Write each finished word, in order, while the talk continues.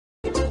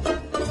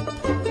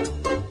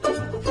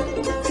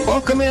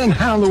Welcome in.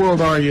 How in the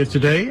world are you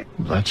today?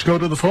 Let's go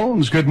to the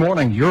phones. Good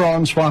morning. You're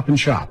on Swap and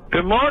Shop.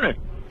 Good morning.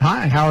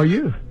 Hi, how are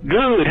you?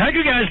 Good. How'd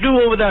you guys do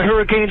over that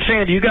Hurricane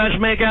Sandy? You guys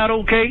make out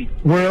okay?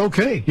 We're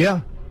okay,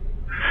 yeah.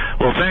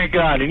 Well, thank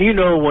God. And you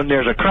know, when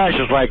there's a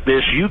crisis like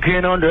this, you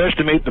can't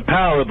underestimate the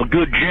power of a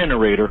good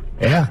generator.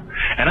 Yeah.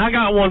 And I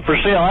got one for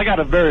sale. I got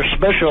a very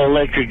special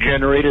electric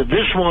generator.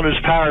 This one is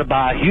powered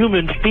by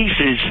human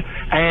feces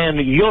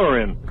and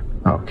urine.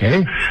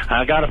 Okay.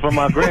 I got it from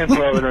my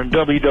grandfather in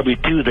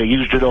WW2. They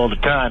used it all the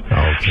time.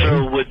 Okay.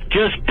 So with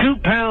just 2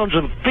 pounds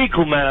of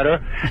fecal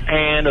matter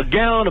and a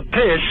gallon of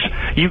piss,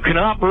 you can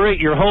operate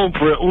your home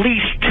for at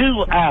least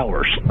 2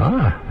 hours.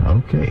 Ah,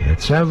 okay.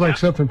 It sounds like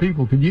something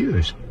people could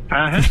use.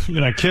 Uh-huh. You're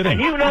not kidding.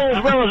 And you know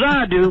as well as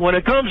I do, when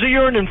it comes to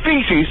urine and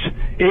feces,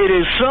 it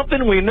is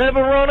something we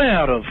never run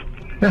out of.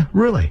 Yeah,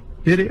 really.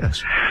 It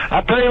is.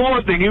 I'll tell you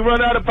one thing, you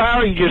run out of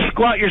power, you just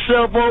squat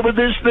yourself over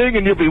this thing,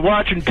 and you'll be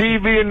watching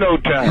TV in no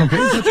time. Okay,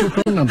 what's your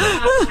phone number?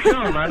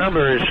 Sure, my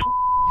number is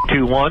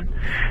 21,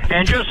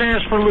 and just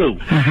ask for Lou.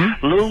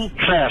 Lou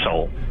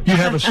Sassel. You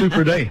have a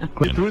super day.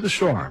 Through the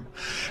storm.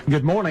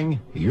 Good morning.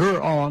 You're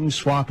on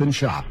Swap and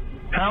Shop.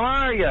 How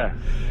are you?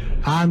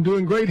 I'm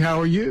doing great. How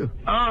are you?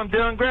 Oh, I'm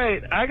doing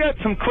great. I got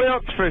some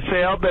quilts for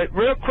sale, but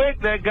real quick,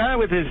 that guy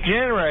with his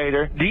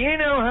generator, do you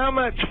know how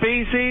much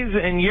feces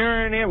and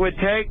urine it would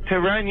take to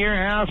run your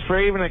house for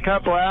even a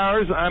couple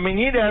hours? I mean,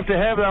 you'd have to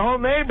have the whole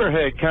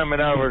neighborhood coming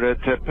over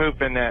to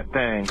poop in that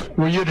thing.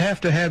 Well, you'd have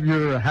to have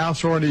your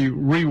house already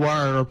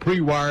rewired or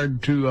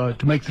pre-wired to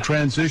make the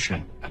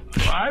transition.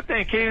 Well, I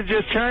think he was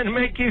just trying to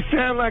make you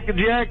sound like a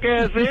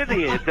jackass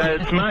idiot.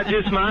 That's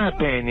just my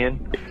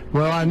opinion.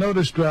 Well, I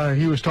noticed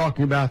he was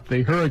talking about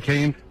the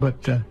hurricane,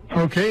 but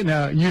okay,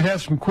 now you have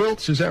some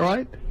quilts, is that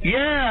right?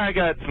 Yeah, I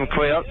got some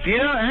quilts. You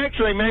know,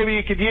 actually, maybe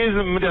you could use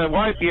them to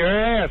wipe your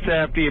ass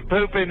after you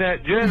poop in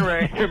that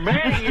generator.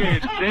 Man,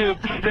 you're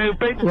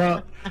stupid.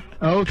 Well,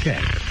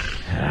 okay.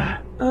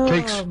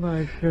 Oh,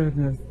 my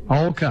goodness.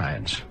 All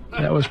kinds.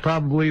 That was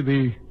probably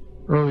the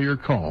earlier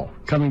call.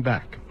 Coming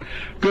back.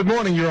 Good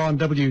morning, you're on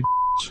W.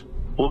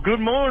 Well, good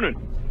morning.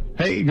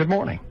 Hey, good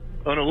morning.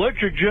 An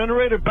electric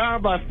generator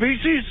powered by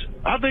feces?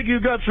 I think you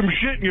got some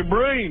shit in your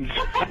brains.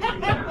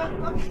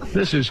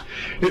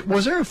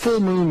 Was there a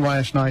full moon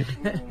last night?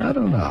 I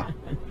don't know.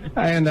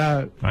 And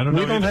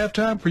we don't have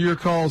time for your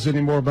calls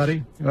anymore,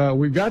 buddy.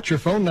 We've got your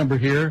phone number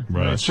here,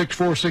 right.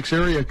 646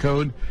 area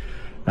code.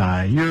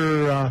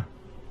 You're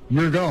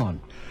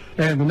gone.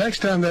 And the next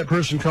time that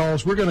person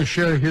calls, we're going to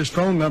share his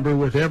phone number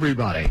with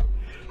everybody.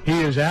 He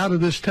is out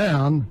of this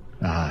town,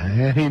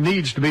 and he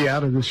needs to be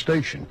out of this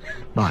station.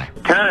 Bye.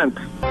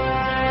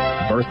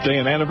 Birthday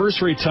and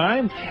anniversary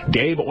time,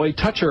 Gabe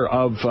Oytoucher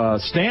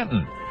of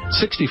Stanton.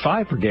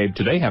 65 for Gabe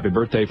today. Happy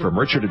birthday from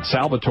Richard and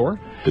Salvatore.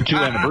 The two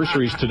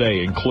anniversaries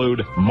today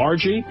include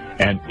Margie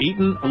and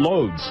Eaton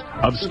Loads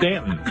of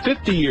Stanton.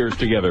 50 years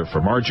together for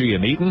Margie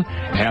and Eaton.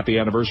 Happy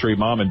anniversary,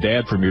 Mom and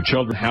Dad, from your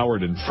children,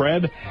 Howard and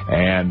Fred.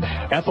 And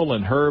Ethel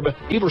and Herb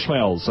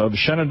Eversmells of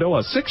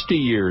Shenandoah. 60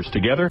 years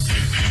together.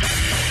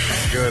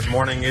 Good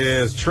morning. It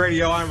is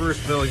Tradio. I'm Bruce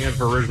filling in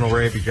for Original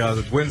Ray because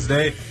it's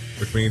Wednesday,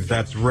 which means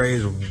that's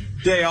Ray's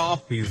day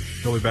off.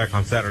 He'll be back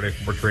on Saturday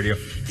for Tradio.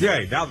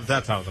 Yay, now that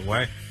that's out of the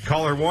way.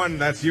 Caller 1,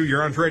 that's you.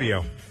 You're on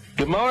Tradio.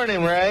 Good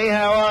morning, Ray.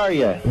 How are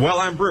you? Well,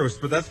 I'm Bruce,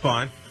 but that's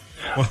fine.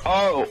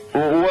 Oh,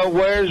 well,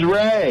 where's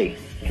Ray?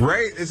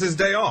 Ray, it's his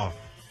day off.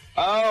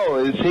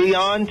 Oh, is he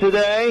on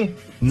today?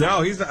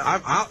 No,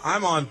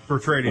 I'm on for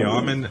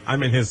Tradio.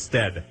 I'm in his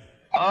stead.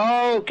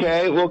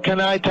 Okay, well, can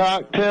I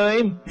talk to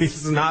him?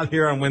 He's not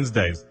here on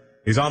Wednesdays.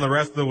 He's on the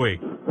rest of the week.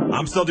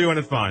 I'm still doing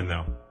it fine,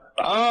 though.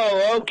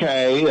 Oh,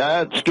 okay,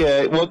 that's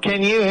good. Well,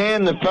 can you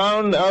hand the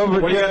phone over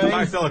What do you to got to him?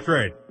 buy, sell, or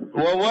trade?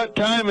 Well, what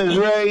time is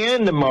Ray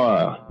in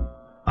tomorrow?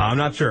 I'm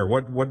not sure.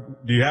 What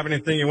do you have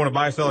anything you want to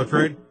buy, sell, or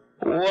trade?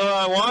 Well,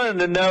 I wanted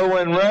to know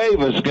when Ray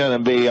was going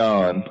to be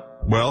on.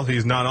 Well,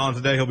 he's not on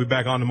today. He'll be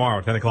back on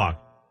tomorrow, 10 o'clock.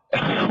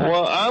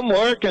 Well, I'm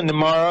working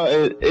tomorrow.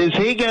 Is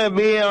he going to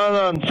be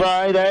on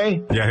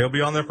Friday? Yeah, he'll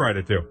be on there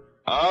Friday, too.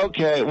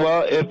 Okay,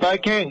 well, if I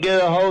can't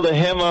get a hold of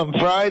him on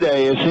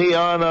Friday, is he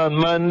on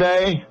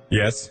Monday?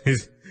 Yes,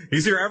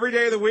 he's here every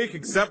day of the week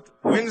except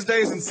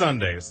Wednesdays and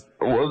Sundays.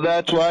 Well,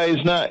 that's why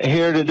he's not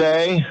here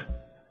today?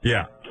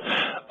 Yeah.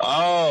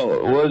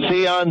 Oh, was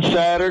he on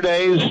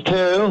Saturdays,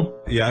 too?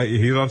 Yeah,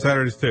 he's on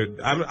Saturdays, too.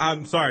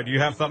 I'm sorry, do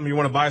you have something you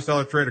want to buy, sell,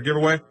 or trade, or give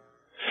away?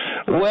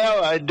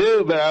 Well, I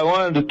do, but I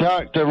wanted to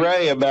talk to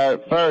Ray about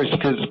it first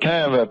because it's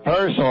kind of a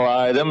personal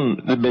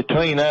item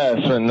between us,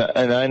 and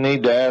I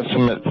need to ask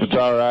him if it's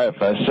all right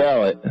if I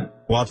sell it.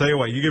 Well, I'll tell you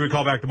what. You give me a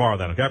call back tomorrow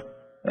then, okay?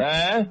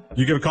 Huh?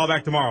 You give a call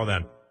back tomorrow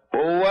then.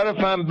 Well, what if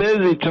I'm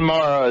busy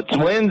tomorrow? It's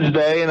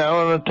Wednesday, and I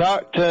want to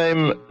talk to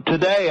him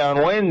today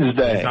on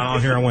Wednesday. He's not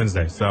on here on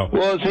Wednesday, so.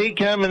 Well, is he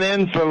coming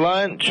in for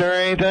lunch or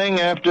anything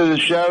after the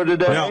show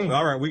today? No,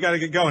 all right. We got to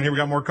get going here. We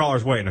got more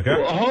callers waiting, okay?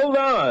 Well, hold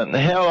on.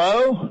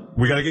 Hello?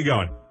 We got to get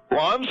going. Well,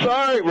 I'm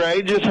sorry,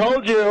 Ray. Just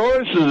hold your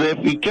horses if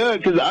you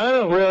could, because I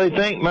don't really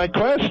think my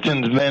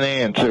question's been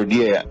answered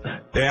yet.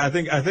 Yeah, I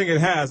think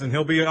it has, and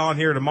he'll be on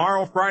here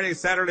tomorrow, Friday,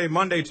 Saturday,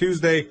 Monday,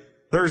 Tuesday,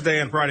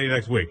 Thursday, and Friday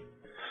next week.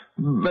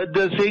 But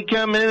does he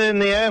come in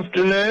the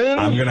afternoon?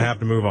 I'm going to have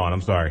to move on.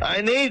 I'm sorry.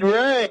 I need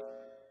Ray.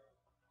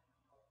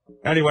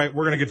 Anyway,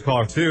 we're going to get to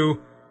caller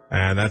 2,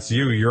 and that's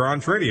you. You're on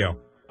Tradio.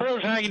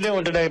 Bruce, how you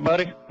doing today,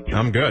 buddy?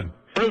 I'm good.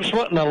 Bruce,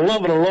 what in the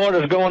love of the Lord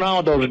is going on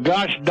with those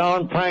gosh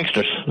darn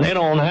pranksters? They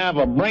don't have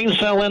a brain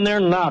cell in their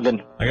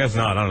noggin. I guess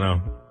not. I don't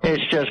know.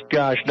 It's just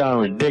gosh darn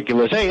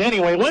ridiculous. Hey,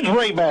 anyway, when's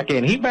Ray back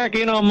in? He back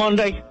in on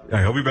Monday?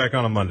 Yeah, he'll be back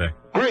on Monday.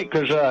 Great,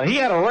 because he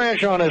had a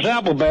rash on his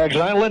apple bags,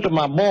 and I lent him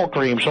my ball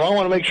cream, so I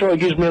want to make sure he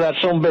gives me that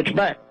sumbitch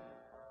back.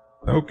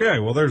 Okay,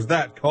 well, there's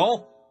that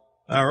call.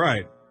 All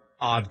right.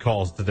 Odd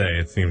calls today.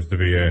 It seems to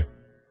be a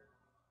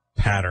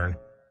pattern.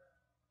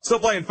 Still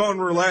playing phone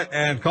roulette,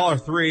 and caller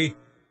 3,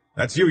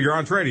 that's you. You're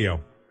on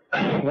Tradio.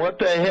 What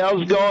the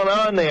hell's going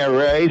on there,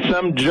 Ray?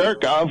 Some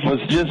jerk-off was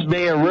just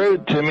being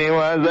rude to me when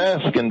I was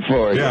asking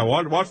for it. Yeah,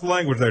 watch the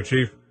language there,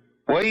 Chief.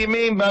 What do you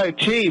mean by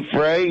Chief,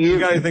 Ray? You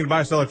got anything to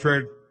buy, sell, or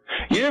trade?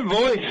 Your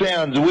voice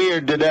sounds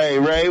weird today,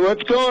 Ray.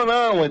 What's going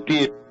on with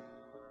you?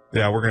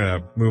 Yeah, we're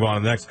going to move on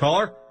to the next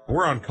caller.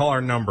 We're on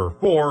caller number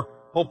 4.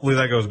 Hopefully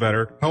that goes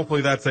better.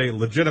 Hopefully that's a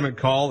legitimate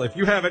call. If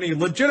you have any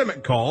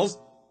legitimate calls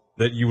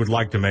that you would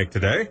like to make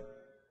today,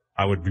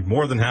 I would be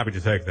more than happy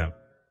to take them.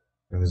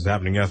 And this is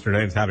happening yesterday,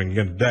 and it's happening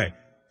again today.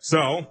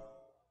 So,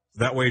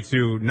 that way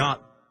to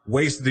not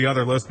waste the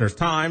other listeners'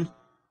 time,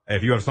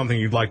 if you have something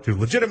you'd like to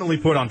legitimately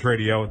put on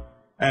Tradio,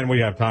 and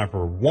we have time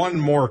for one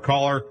more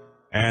caller,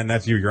 and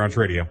that's you. You're on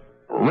Tradio.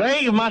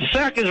 Ray, my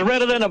sack is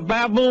redder than a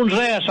baboon's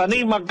ass. I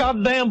need my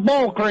goddamn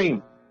ball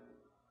cream.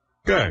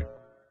 Okay.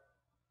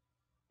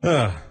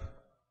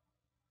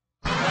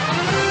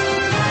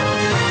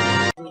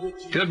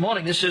 Good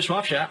morning. This is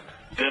Swap Shop.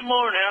 Good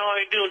morning. How are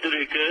you doing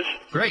today, cuz?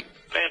 Great.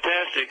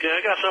 Fantastic.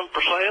 I got something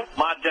for sale.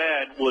 My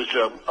dad was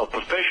a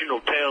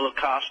professional tailor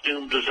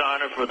costume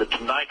designer for The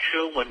Tonight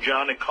Show when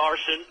Johnny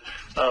Carson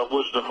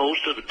was the host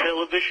of the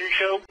television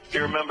show. Do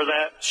you remember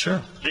that? Sure.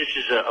 This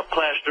is a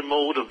plaster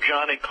mold of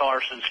Johnny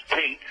Carson's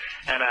paint,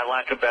 and I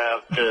like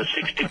about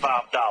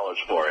 $65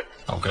 for it.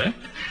 Okay.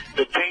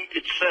 The paint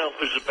itself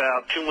is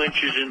about 2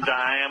 inches in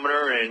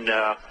diameter and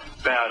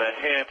about a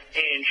 ½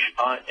 inch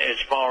as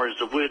far as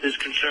the width is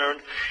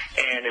concerned,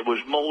 and it was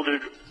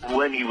molded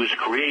when he was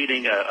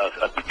creating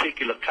a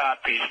particular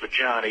codpiece for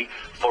Johnny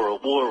for a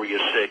Warrior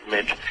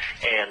segment,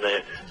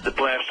 and the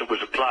plaster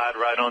was applied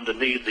right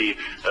underneath the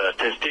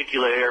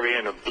testicular area.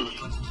 And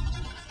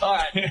All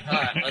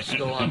right, let's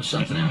go on to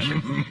something else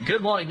here.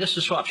 Good morning, this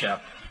is Swap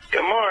Shop.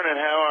 Good morning.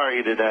 How are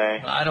you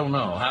today? I don't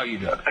know. How are you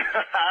doing?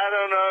 I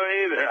don't know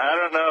either. I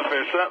don't know if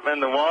there's something in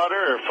the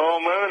water or full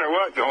moon or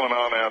what going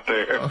on out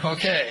there.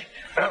 Okay.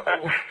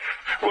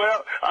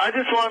 Well, I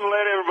just want to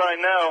let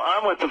everybody know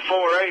I'm with the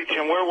 4-H,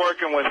 and we're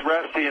working with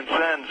Rusty and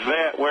Sons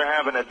Vet. We're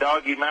having a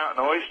Doggy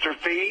Mountain oyster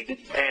feed,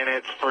 and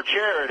it's for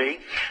charity.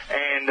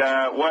 And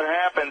what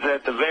happens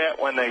at the vet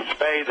when they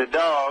spay the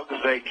dogs,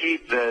 they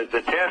keep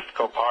the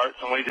testicle parts,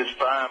 and we just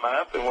fry them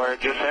up, and we're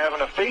just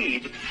having a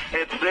feed.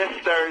 It's this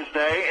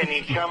Thursday, and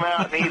you come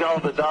out and eat all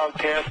the dog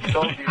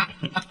testicles.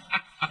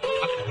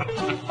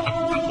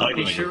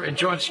 Be sure and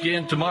join us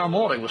again tomorrow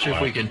morning. We'll see if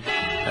we can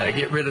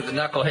get rid of the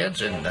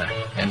knuckleheads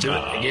and do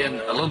it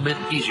again a little bit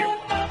easier.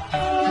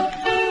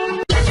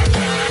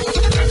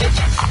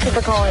 Thank you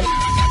for calling.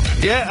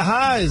 Yeah,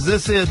 hi, is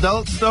this the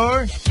adult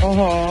store?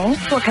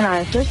 What can I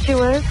assist you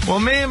with? Well,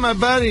 me and my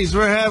buddies,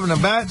 we're having a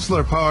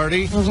bachelor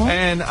party,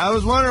 and I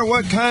was wondering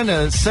what kind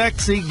of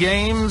sexy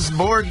games,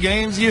 board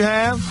games you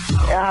have?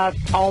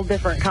 All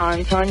different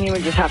kinds, hon. You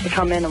would just have to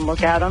come in and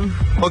look at them.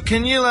 Well,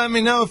 can you let me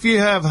know if you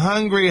have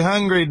hungry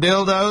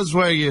dildos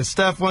where you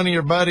stuff one of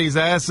your buddies'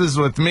 asses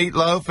with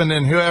meatloaf and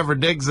then whoever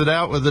digs it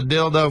out with the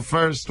dildo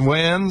first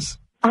wins?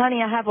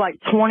 Honey, I have like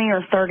 20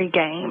 or 30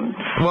 games.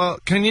 Well,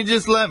 can you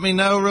just let me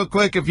know real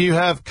quick if you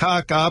have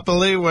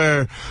Cockopoly,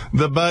 where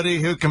the buddy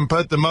who can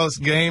put the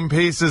most game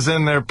pieces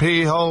in their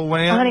pee hole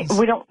wins? Honey,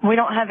 we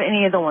don't have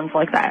any of the ones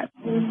like that.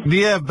 Do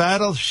you have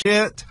Battle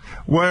Shit,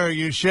 where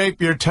you shape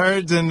your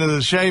turds into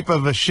the shape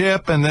of a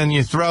ship and then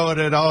you throw it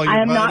at all your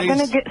buddies? I am not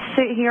going to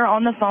sit here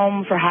on the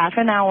phone for half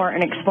an hour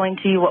and explain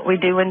to you what we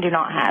do and do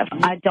not have.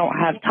 I don't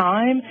have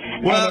time.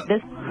 Well,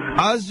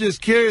 I was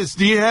just curious,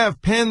 do you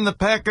have Pin the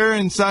Pecker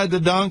inside the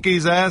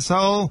donkey's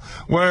asshole,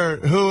 where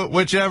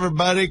whichever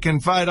buddy can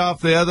fight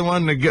off the other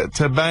one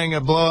to bang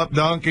a blow-up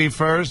donkey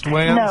first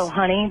wins? No,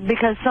 honey,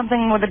 because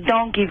something with a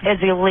donkey is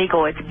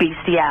illegal. It's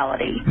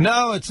bestiality.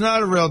 No, it's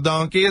not a real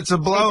donkey. It's a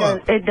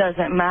blow-up. It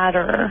doesn't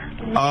matter.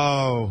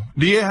 Oh.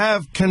 Do you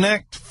have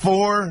Connect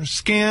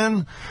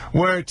Foreskin,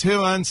 where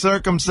two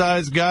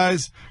uncircumcised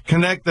guys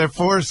connect their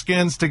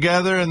foreskins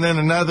together and then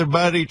another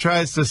buddy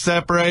tries to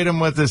separate them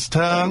with his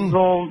tongue?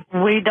 Well,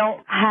 we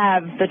don't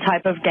have the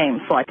type of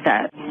games like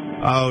that.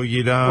 Oh,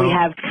 you don't? We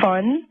have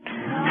fun,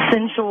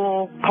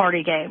 sensual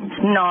party games,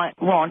 not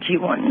raunchy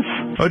ones.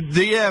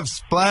 Do you have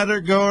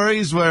splatter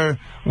gories where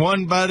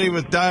one buddy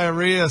with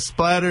diarrhea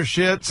splatter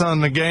shits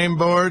on the game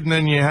board and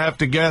then you have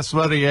to guess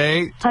what he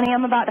ate? Honey,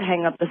 I'm about to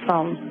hang up this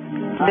phone.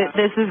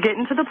 This is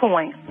getting to the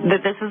point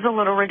that this is a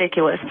little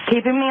ridiculous.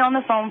 Keeping me on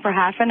the phone for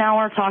half an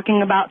hour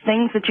talking about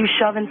things that you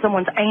shove in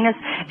someone's anus,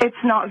 it's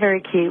not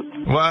very cute.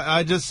 Well,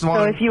 I just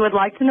want... So if you would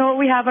like to know what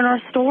we have in our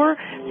store,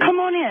 come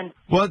on in.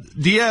 Well,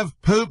 do you have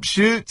poop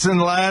chutes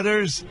and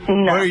ladders?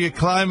 No. Where you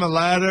climb a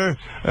ladder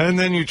and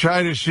then you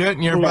try to shit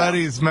in your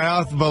buddy's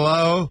mouth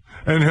below,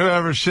 and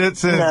whoever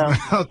shits in his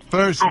mouth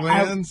first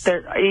wins?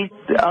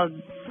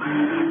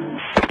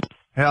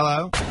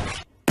 Hello?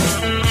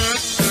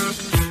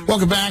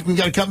 Welcome back. We've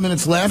got a couple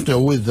minutes left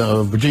with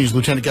Virginia's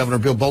Lieutenant Governor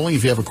Bill Bolling.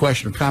 If you have a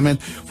question or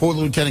comment for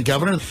the Lieutenant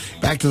Governor,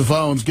 back to the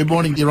phones. Good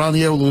morning. You're on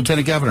the air with the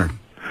Lieutenant Governor.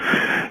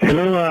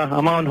 Hello,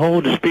 I'm on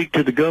hold to speak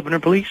to the governor,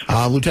 please.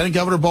 Lieutenant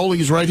Governor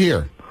Bolling is right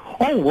here.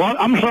 Oh, what?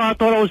 I'm sorry. I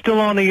thought I was still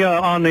on the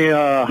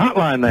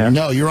hotline there.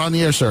 No, you're on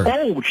the air, sir.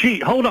 Oh, gee,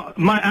 hold on.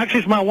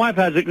 Actually, my wife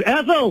has it.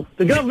 Ethel,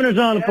 the governor's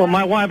on the phone.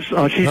 My wife's.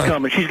 Oh, she's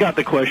coming. She's got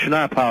the question.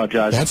 I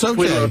apologize. That's okay.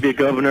 We love you,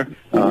 Governor.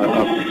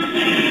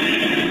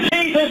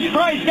 Jesus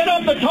Christ! Get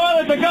up the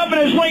toilet. The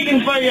governor's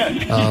waiting for you.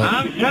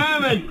 I'm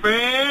coming,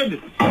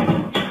 Fred.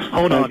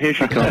 Hold on. Here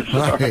she comes.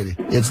 Right.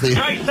 It's the.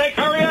 Christ sake,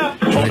 hurry up.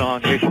 Hold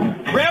on. Here she...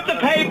 Grab the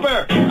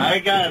paper. I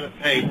got the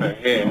paper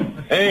here.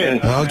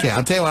 Okay,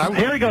 I'll tell you what.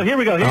 Here we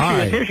go.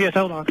 Here she is.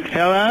 Hold on.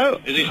 Hello?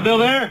 Is he still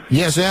there?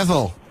 Yes,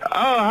 Ethel.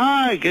 Oh,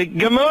 hi.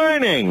 Good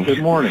morning.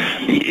 Good morning.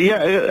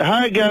 Yeah,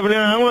 hi, Governor.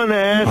 I want to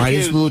ask All right, you...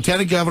 it's the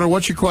Lieutenant Governor.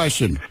 What's your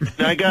question?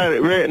 I got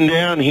it written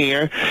down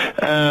here.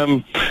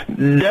 Dozen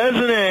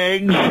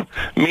eggs,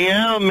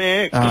 meow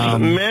mix,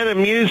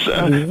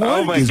 Metamucil...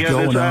 oh, my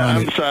goodness.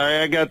 I'm sorry.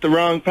 I got the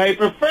wrong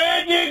paper.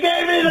 Fred, you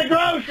gave me the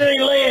grocery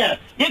list.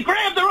 You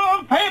grabbed the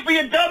wrong paper,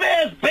 you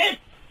dumbass bitch.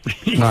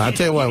 I'll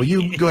tell you what.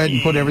 You go ahead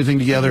and put everything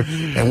together,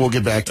 and we'll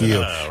get back to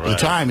you. Right. The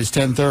time is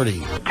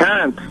 10:30.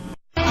 Time.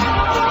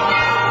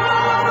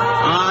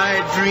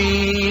 I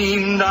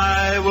dreamed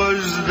I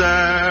was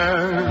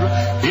there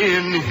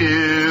in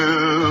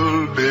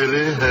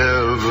hillbilly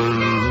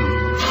heaven.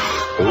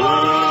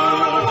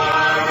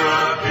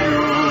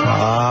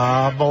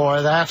 Oh,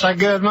 boy, that's a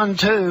good one,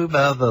 too,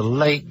 by the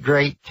late,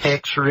 great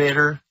Tex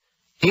Ritter.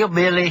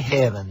 Hillbilly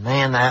Heaven.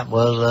 Man, that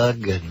was a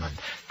good one.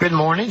 Good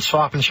morning,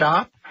 Swap and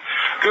Shop.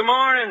 Good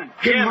morning,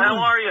 Jim. Good morning.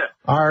 How are you?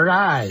 All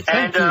right.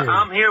 Thank you.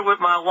 I'm here with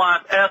my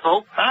wife,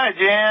 Ethel. Hi,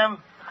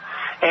 Jim.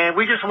 And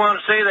we just want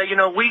to say that,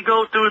 we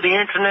go through the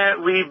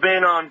Internet. We've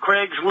been on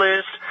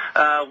Craigslist.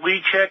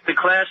 We check the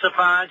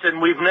classifieds,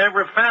 and we've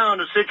never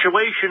found a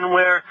situation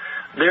where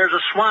there's a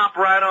swap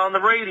right on the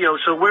radio.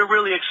 So we're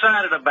really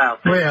excited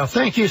about this. Well,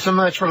 thank you so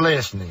much for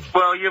listening.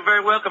 Well, you're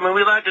very welcome. And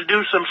we'd like to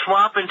do some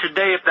swapping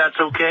today, if that's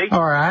okay.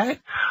 All right.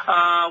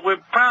 We're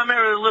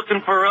primarily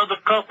looking for other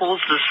couples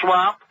to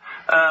swap.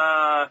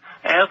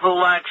 Ethel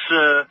likes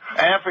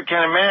African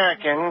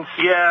Americans.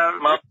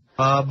 Yeah.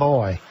 Oh,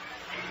 boy.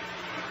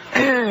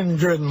 And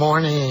good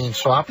morning,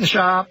 Swap and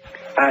Shop.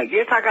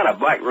 Yes, I got a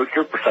black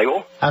rooster for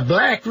sale. A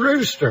black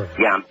rooster?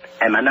 Yeah,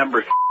 and my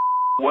number's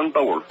 14.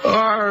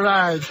 All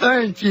right,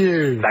 thank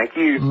you. Thank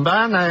you.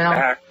 Bye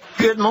now.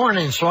 Good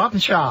morning, Swap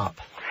and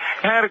Shop.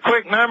 I had a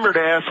quick number to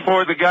ask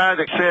for the guy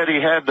that said he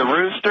had the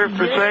rooster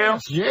for sale.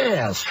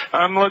 Yes.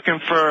 I'm looking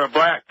for a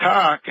black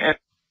cock.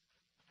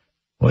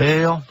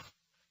 Well,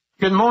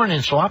 good morning,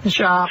 Swap and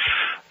Shop.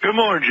 Good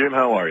morning, Jim.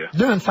 How are you?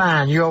 Doing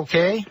fine. You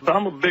okay?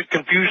 I'm a bit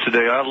confused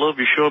today. I love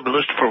your show. I've been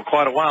listening for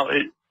quite a while.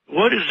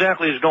 What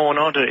exactly is going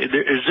on today?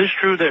 Is this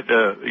true that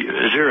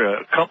is there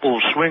a couple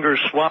of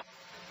swingers swap?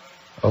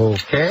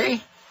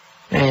 Okay.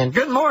 And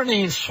good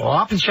morning,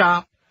 Swap and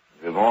Shop.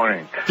 Good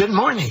morning. Good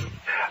morning.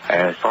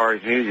 As far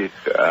as music,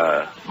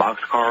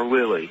 Boxcar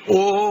Willie.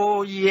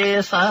 Oh,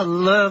 yes, I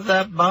love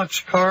that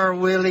Boxcar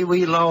Willie.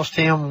 We lost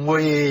him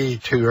way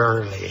too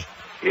early.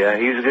 Yeah,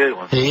 he's a good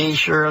one. He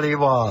surely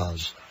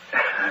was.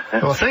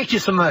 Well, thank you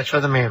so much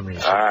for the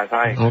memories. All right,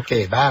 thanks.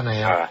 Okay, bye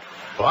now.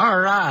 All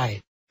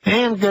right.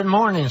 And good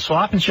morning,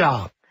 Swap and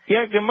Shop.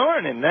 Yeah, good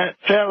morning. That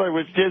feller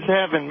was just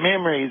having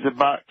memories of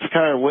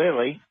Boxcar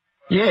Willie.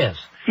 Yes.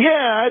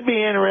 Yeah, I'd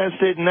be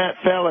interested in that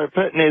feller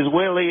putting his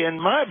Willie in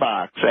my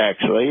box,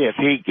 actually,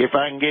 if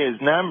I can get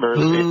his number.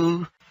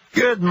 Ooh.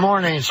 Good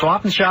morning,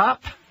 Swap and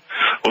Shop.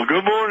 Well,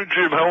 good morning,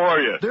 Jim. How are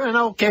you? Doing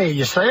okay.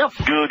 Yourself?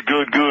 Good.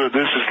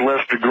 This is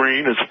Lester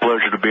Green. It's a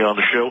pleasure to be on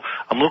the show.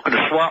 I'm looking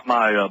to swap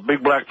my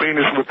big black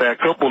penis with that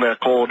couple that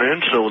called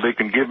in so they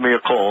can give me a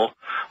call.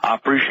 I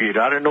appreciate it.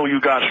 I didn't know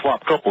you guys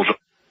swap couples.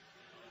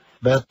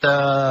 But,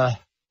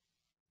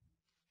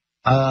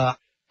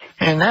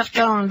 and that's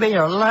going to be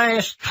our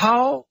last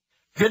call.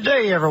 Good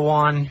day,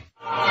 everyone.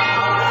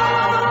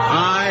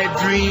 I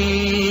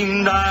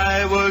dreamed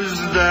I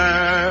was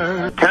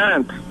there.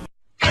 Time.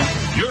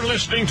 You're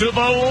listening to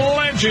the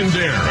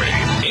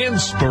legendary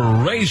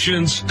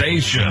Inspiration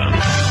Station.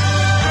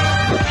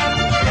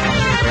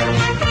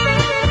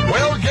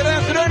 Well, good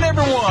afternoon,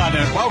 everyone,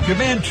 and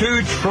welcome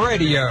into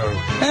Tradio.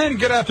 And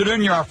good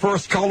afternoon, you're our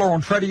first caller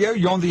on Tradio.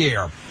 You're on the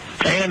air.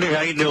 Andy,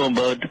 how you doing,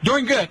 bud?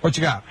 Doing good. What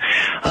you got?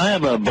 I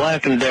have a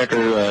Black &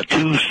 Decker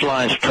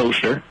 2-slice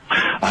toaster.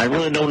 I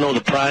really don't know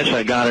the price.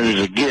 I got it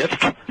as a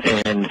gift,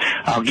 and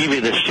I'll give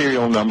you the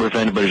serial number if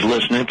anybody's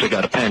listening, if they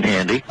got a pen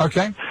handy.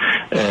 Okay.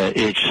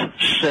 It's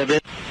 7,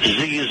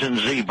 Z as in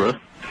zebra,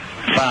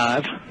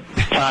 5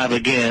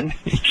 again,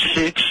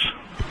 6,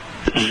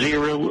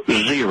 0,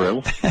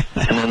 0, and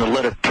then the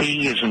letter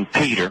P as in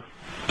Peter,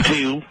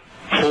 2,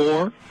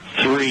 4,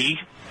 3,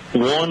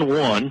 1,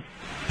 1,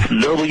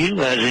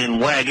 W as in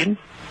wagon.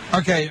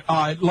 Okay,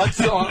 let's.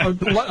 He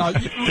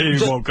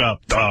woke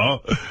up.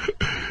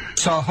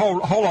 So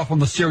hold off on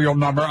the serial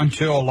number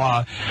until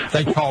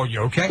they call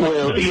you. Okay.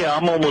 Well, yeah,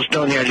 I'm almost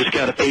done here. I just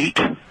got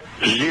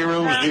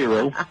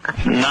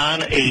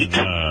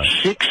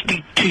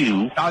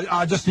 8009862.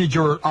 I just need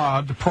your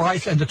the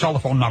price and the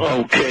telephone number.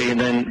 Okay, and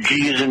then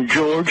G is in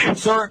George.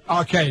 Sir.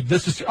 Okay,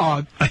 this is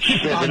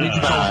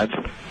 75.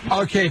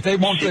 Okay, if they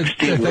want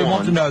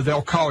to know,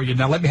 they'll call you.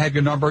 Now let me have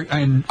your number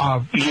and.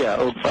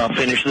 Yeah, I'll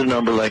finish the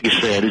number like you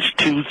said. It's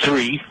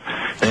 23,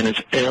 and it's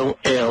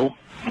LL.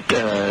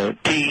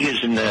 T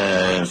is in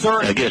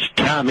Sir, I guess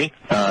Tommy.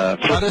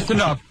 That's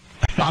enough.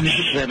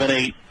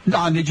 78.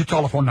 I need your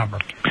telephone number.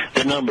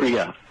 The number,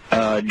 yeah.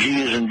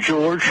 G is in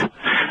George.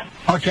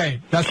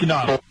 Okay, that's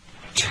enough.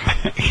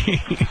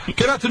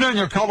 Good afternoon.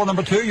 You're caller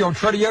number 2. You're on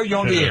Tradio. You're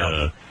on the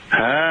air.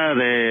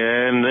 Howdy,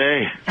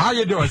 Andy. How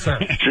you doing, sir?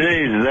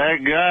 Jeez,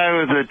 that guy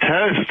with the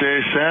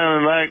toaster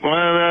sounded like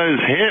one of those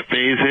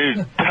hippies who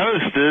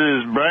toasted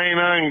his brain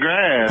on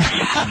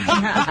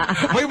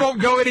grass. We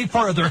won't go any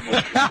further.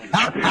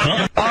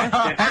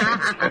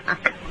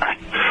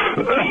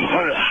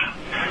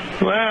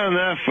 Well,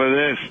 enough of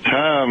this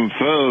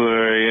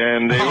tomfoolery,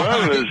 Andy.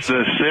 What was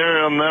the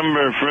serial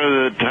number for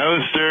the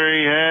toaster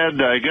he had?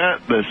 I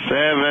got the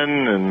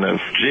 7 and the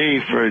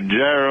G for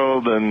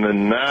Gerald and the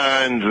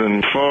 9s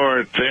and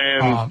 4,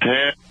 10,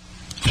 10.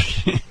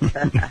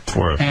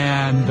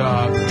 And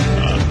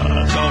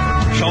it's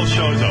over.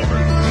 Show's over.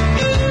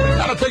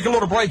 Gotta take a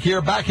little break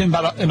here. Back in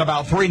about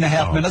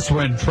 3.5 minutes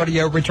when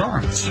Tradio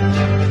returns.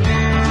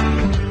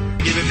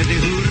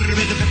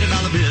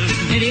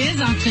 It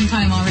is auction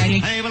time already.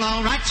 Hey, well,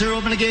 all right, sir,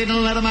 open the gate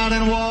and let them out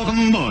and walk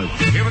them, boys.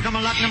 Here we come,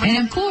 a lot number. And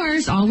of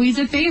course, always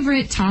a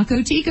favorite,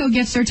 Taco Tico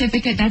gift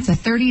certificate. That's a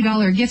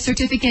 $30 gift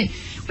certificate.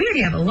 We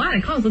already have a lot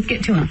of calls. Let's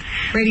get to them.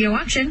 Radio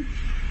auction.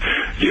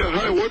 Yeah,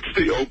 hi, what's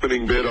the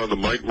opening bid on the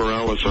Mike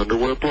Morales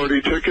underwear party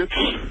tickets?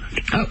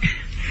 Oh.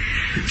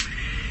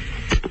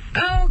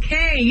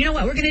 Okay, you know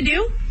what we're going to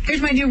do?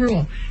 Here's my new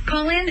rule.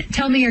 Call in,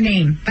 tell me your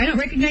name. If I don't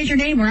recognize your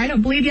name or I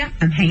don't believe you,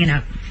 I'm hanging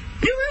up.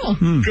 New rule.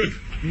 Good.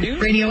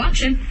 Radio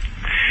auction.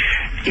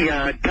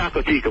 Yeah,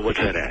 Taco Tico, what's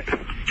that at?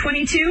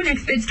 22,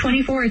 next bid's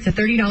 24. It's a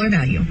 $30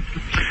 value.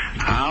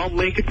 I'll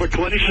make it for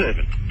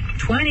 27.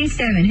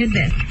 27, who's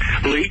this?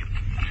 Lee.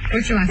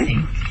 What's your last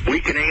name?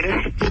 Lee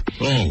Canadis.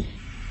 Oh.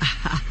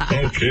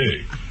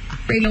 Okay.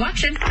 Radio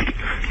auction.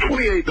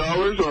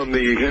 $28 on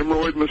the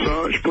hemorrhoid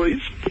massage,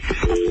 please.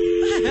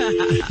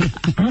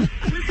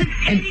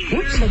 And,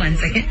 whoops, hold on a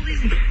second.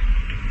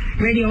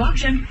 Radio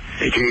auction.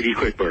 Hey, JD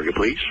Quick Burger,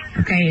 please.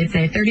 Okay, it's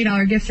a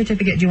 $30 gift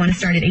certificate. Do you want to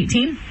start at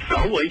 18?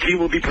 Oh, 18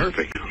 will be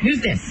perfect.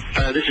 Who's this?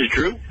 This is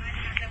Drew.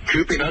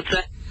 Drew Peanuts.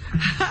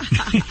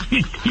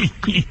 I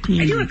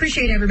do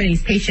appreciate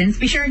everybody's patience.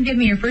 Be sure and give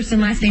me your first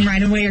and last name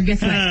right away, or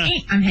guess what?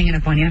 I'm hanging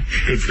up on you.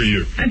 Good for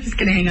you. I'm just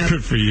going to hang up.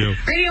 Good for you.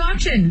 Radio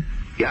auction.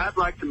 Yeah, I'd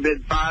like to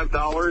bid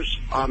 $5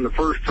 on the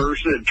first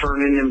person and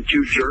turn in them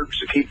 2 jerks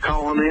that keep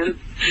calling in.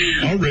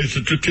 I'll raise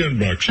it to $10.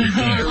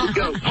 There we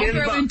go. I'll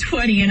throw in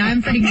 20, and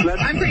I'm pretty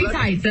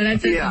tight, so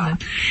that's it. Yeah.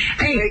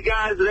 Hey,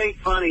 guys, it ain't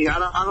funny. I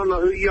don't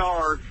know who you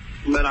are,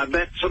 but I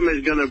bet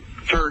somebody's going to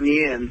turn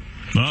you in.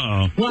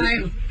 Uh-oh. Well,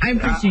 I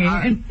appreciate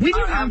it. And we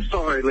do I'm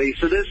sorry,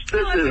 Lisa. This is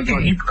a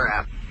bunch of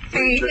crap.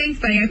 Hey, thanks,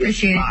 buddy. I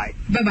appreciate it.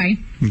 Bye-bye.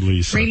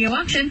 Lisa. Radio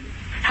auction.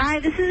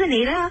 Hi, this is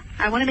Anita.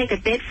 I want to make a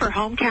bid for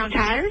Hometown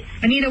Tires.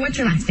 Anita, what's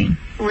your last name?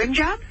 Rim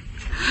job?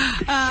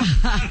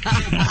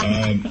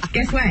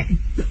 Guess what?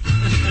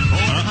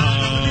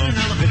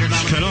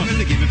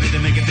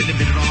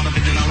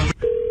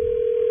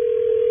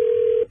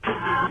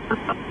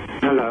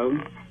 Hello.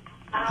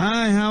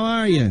 Hi, how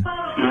are you?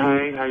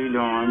 Hi, how you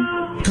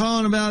doing?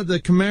 Calling about the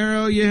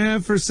Camaro you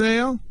have for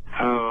sale?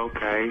 Oh,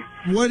 okay.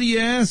 What are you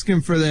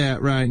asking for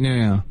that right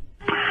now?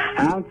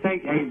 I'll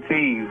take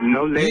 18.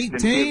 No less 18? than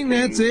 15.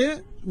 That's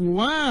it?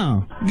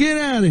 Wow. Get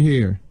out of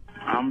here.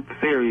 I'm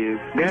serious.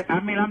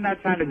 I'm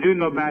not trying to do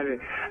nobody.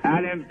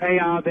 I didn't pay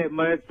all that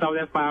much, so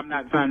that's why I'm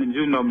not trying to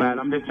do nobody.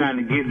 I'm just trying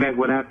to get back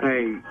what I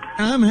paid.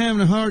 I'm having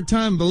a hard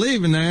time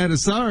believing that.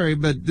 Sorry,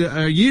 but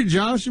are you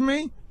joshing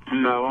me?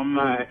 No, I'm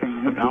not.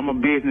 I'm a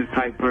business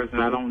type person.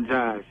 I don't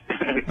josh.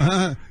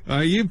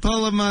 Are you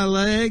pulling my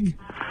leg?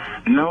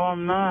 No,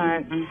 I'm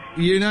not.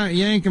 You're not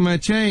yanking my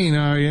chain,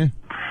 are you?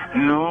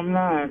 No, I'm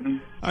not.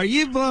 Are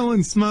you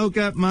blowing smoke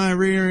up my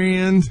rear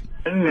end?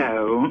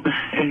 No,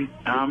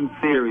 I'm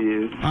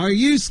serious. Are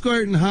you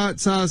squirting hot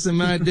sauce in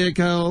my dick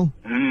hole?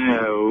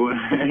 No.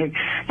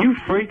 You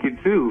freaky,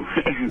 too.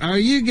 Are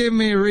you giving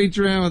me a reach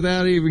around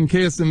without even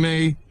kissing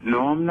me?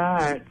 No, I'm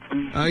not.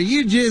 Are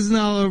you jizzing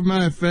all over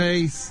my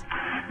face?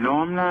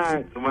 No, I'm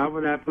not. Why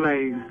would I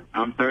play?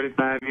 I'm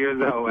 35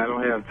 years old. I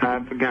don't have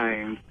time for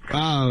games.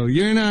 Oh,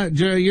 you're not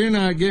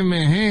giving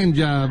me a hand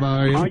job,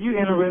 are you? Are you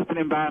interested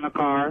in buying a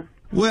car?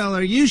 Well,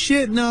 are you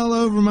shitting all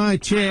over my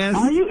chest?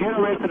 Are you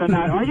interested or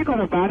not? Are you going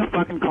to buy the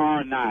fucking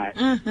car or not?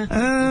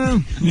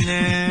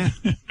 Nah.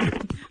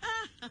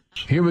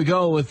 Here we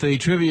go with the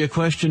trivia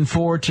question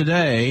for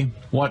today.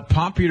 What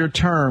popular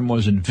term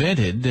was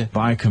invented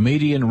by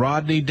comedian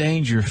Rodney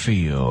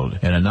Dangerfield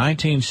in a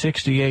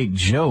 1968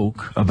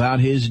 joke about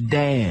his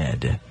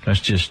dad? Let's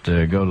just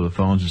go to the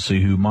phones and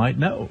see who might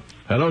know.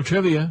 Hello,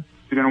 trivia.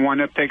 You're going to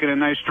wind up taking a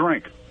nice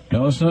drink.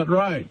 No, it's not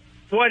right.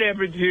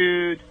 Whatever,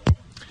 dude.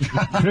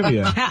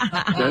 Trivia.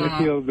 Doesn't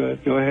feel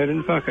good. Go ahead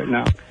and fuck it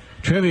now.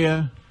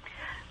 Trivia.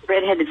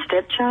 Redheaded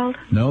stepchild?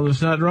 No,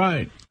 that's not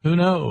right. Who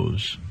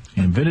knows?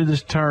 He invented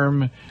this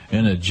term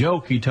in a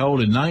joke he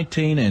told in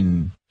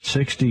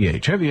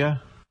 1968.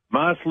 Trivia.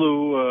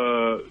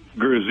 Maslow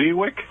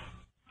Grziewicz?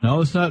 No,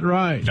 that's not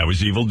right. That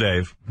was Evil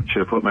Dave.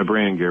 Should have put my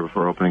brain in gear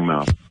before opening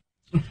mouth.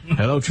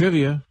 Hello,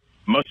 trivia.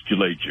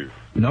 Musculature.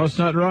 No, it's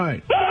not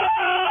right.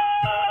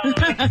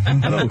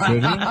 Hello,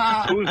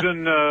 trivia. Who's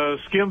in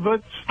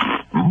Skimvoods?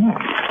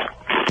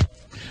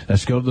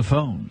 Let's go to the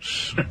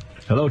phones.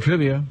 Hello,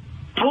 trivia.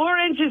 4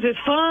 inches is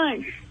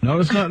fine. No,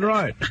 that's not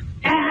right.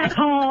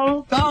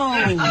 Asshole.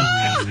 Call.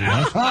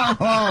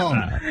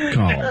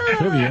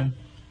 Trivia.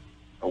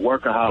 A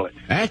workaholic.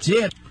 That's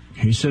it.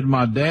 He said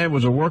my dad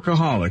was a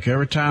workaholic.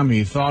 Every time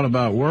he thought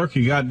about work,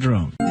 he got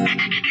drunk.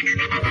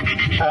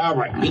 All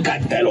right, we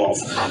got that off.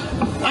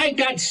 I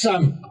got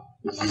some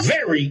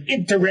very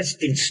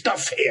interesting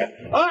stuff here.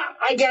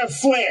 I got a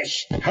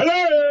flash.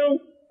 Hello?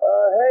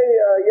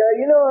 Yeah,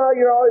 you know how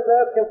you're always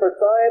asking for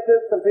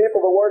scientists and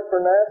people that work for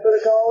NASA to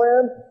call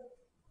in?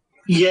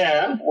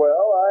 Yeah.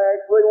 Well, I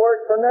actually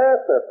worked for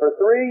NASA for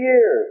 3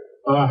 years.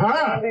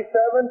 97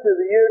 to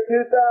the year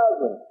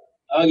 2000.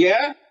 Oh,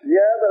 yeah?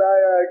 Yeah, but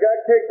I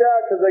got kicked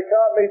out because they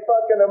caught me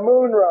fucking a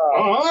moon rock.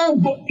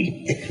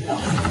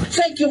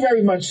 Thank you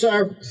very much,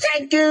 sir.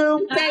 Thank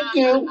you. Thank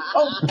you.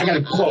 Oh, I got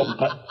a call.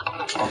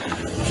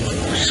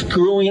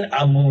 Screwing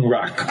a moon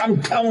rock.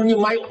 I'm telling you,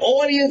 my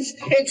audience,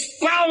 it's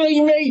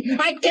following me.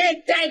 I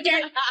can't take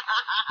it.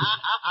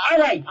 All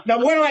right, now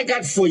what do I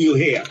got for you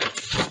here?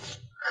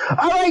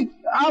 All right,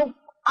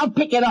 I'll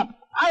pick it up.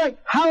 All right,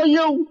 how are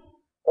you?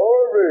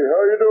 Harvey,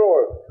 how you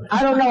doing?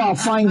 I don't know. I'll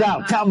find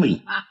out. Tell me.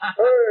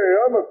 Hey,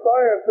 I'm a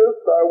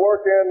scientist. I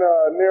work in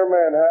near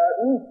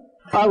Manhattan.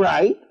 All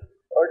right.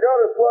 I got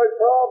a slight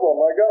problem.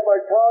 I got my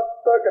cock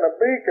stuck in a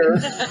beaker.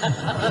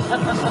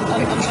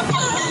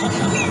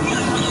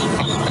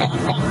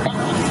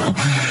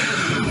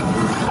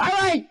 All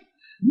right.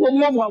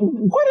 Well,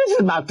 what is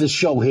it about this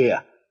show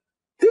here?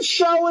 This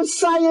show is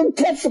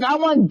scientific. I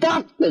want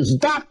doctors.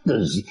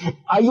 Doctors.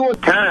 Are you a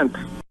cunt?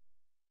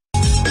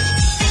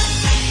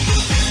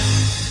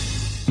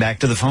 Back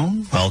to the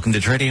phone. Welcome to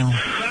Tradio.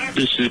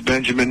 This is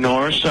Benjamin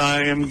Norris.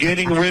 I am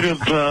getting rid of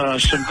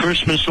some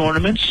Christmas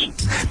ornaments.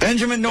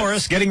 Benjamin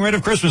Norris getting rid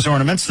of Christmas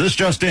ornaments. This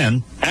just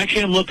in.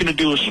 Actually, I'm looking to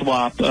do a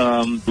swap.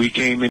 We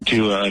came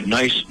into a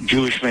nice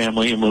Jewish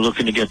family, and we're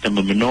looking to get them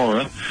a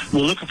menorah.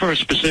 We're looking for a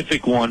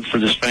specific one for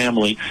this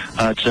family.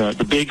 It's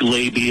the big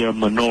labia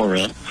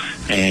menorah,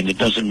 and it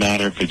doesn't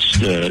matter if it's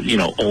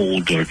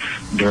old or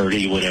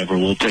dirty, whatever.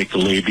 We'll take the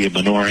labia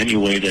menorah any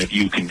way that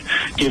you can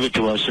give it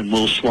to us, and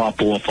we'll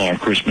swap off our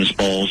Christmas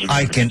balls.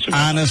 I can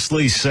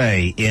honestly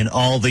say, in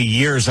all the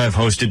years I've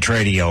hosted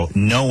Tradio,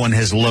 no one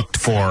has looked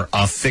for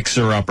a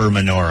fixer-upper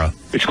menorah.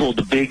 It's called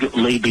the big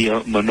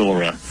labia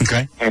menorah.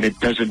 Okay. And it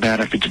doesn't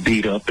matter if it's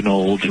beat up and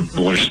old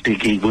or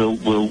sticky.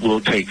 We'll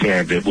take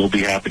care of it. We'll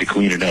be happy to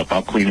clean it up.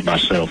 I'll clean it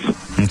myself.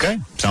 Okay.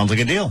 Sounds like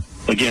a deal.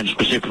 Again,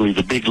 specifically,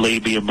 the big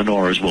labia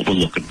menorah is what we're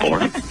looking for.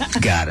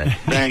 Got it.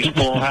 Thanks,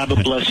 Paul. Have a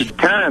blessed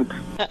time.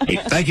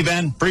 Thank you,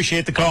 Ben.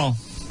 Appreciate the call.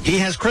 He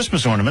has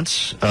Christmas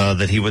ornaments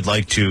that he would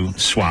like to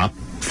swap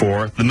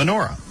for the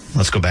menorah.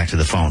 Let's go back to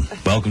the phone.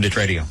 Welcome to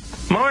Tradio.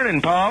 Morning,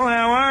 Paul.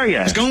 How are you?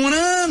 What's going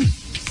on?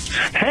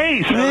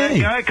 Hey, so that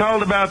guy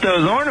called about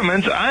those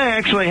ornaments. I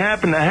actually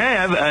happen to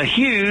have a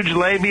huge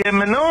labia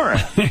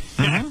menorah.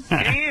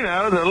 You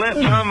know, the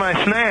lips on my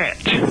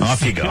snatch.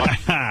 Off you go.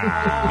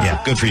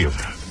 Yeah, good for you.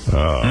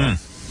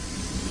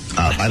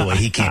 By the way,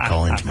 he can't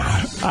call in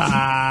tomorrow.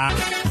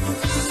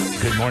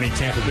 Good morning,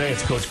 Tampa Bay.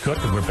 It's Coach Cook,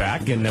 and we're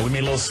back. And we made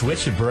a little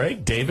switch at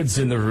break. David's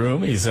in the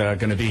room. He's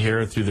going to be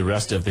here through the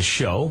rest of the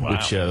show,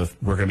 which we're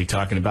going to be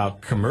talking about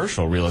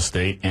commercial real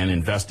estate and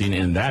investing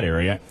in that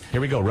area.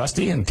 Here we go.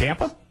 Rusty in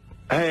Tampa.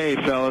 Hey,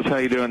 fellas. How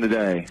you doing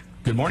today?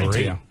 Good morning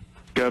to you.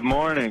 Good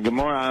morning. Good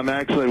morning. I'm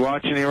actually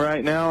watching you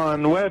right now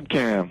on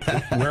webcam.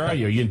 Where are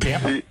you? Are you in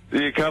Tampa?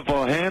 A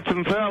couple of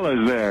handsome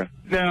fellas there.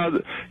 Now,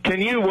 can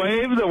you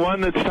wave the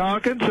one that's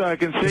talking so I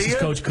can see you? This is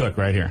Coach Cook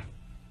right here.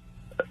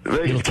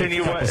 Can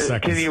you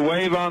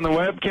wave on the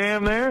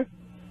webcam there?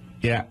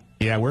 Yeah,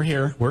 we're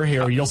here. We're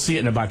here. You'll see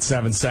it in about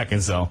 7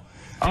 seconds, though.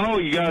 Oh,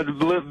 you got a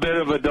little bit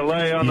of a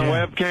delay on the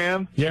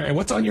webcam? Yeah, and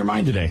what's on your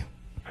mind today?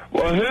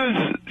 Well,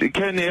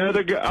 can the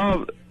other guy...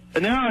 Oh,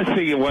 now I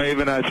see you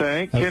waving, I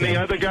think. Okay. Can the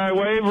other guy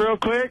wave real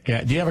quick?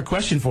 Yeah, do you have a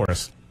question for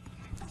us?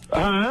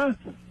 Huh?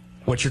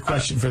 What's your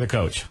question for the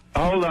coach?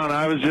 Hold on,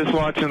 I was just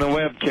watching the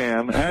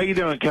webcam. How you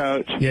doing,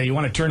 Coach? Yeah, you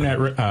want to turn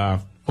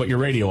that, put your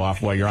radio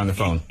off while you're on the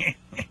phone.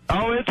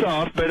 Oh, it's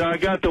off, but I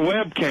got the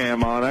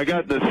webcam on. I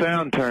got the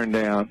sound turned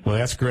down. Well,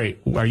 that's great.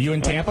 Are you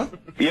in Tampa?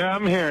 Yeah,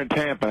 I'm here in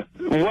Tampa.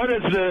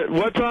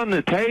 What's on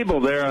the table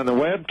there on the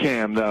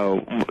webcam,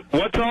 though?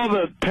 What's all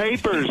the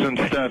papers and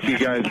stuff you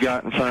guys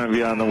got in front of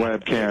you on the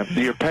webcam?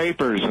 Your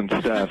papers and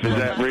stuff. Is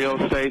that real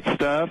estate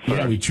stuff?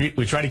 Yeah, we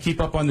try to keep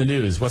up on the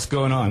news. What's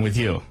going on with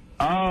you?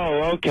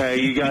 Oh, okay.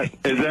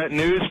 Is that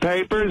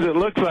newspapers? It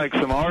looks like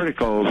some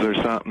articles or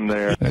something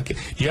there. Okay.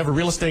 Do you have a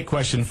real estate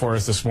question for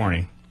us this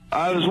morning?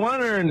 I was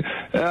wondering,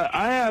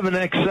 I have an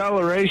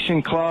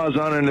acceleration clause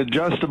on an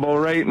adjustable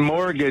rate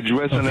mortgage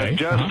with an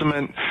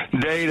adjustment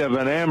date of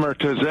an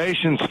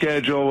amortization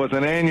schedule with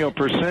an annual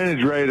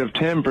percentage rate of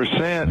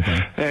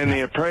 10% and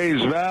the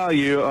appraised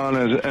value on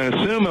an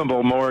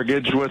assumable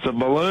mortgage with a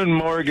balloon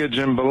mortgage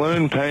and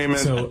balloon payment,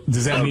 so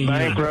does that mean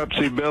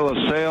bankruptcy bill of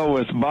sale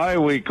with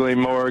biweekly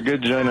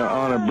mortgage and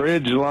on a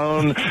bridge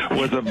loan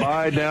with a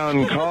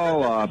buy-down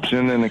call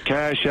option and a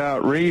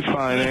cash-out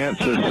refinance,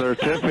 a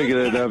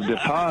certificate of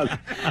deposit.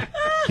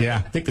 Yeah,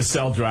 I think the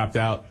cell dropped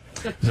out.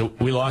 So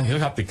he'll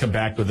have to come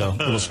back with a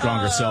little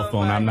stronger cell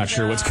phone. I'm not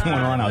sure what's going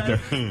on out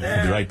there.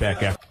 I'll be right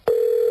back after.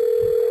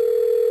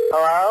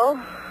 Hello?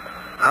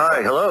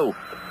 Hi, hello.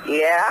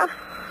 Yeah?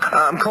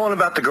 I'm calling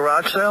about the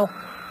garage sale.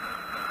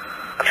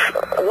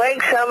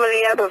 Wake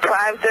somebody up at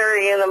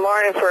 5:30 in the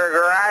morning for a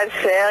garage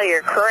sale?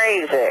 You're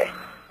crazy.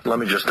 Let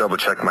me just double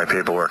check my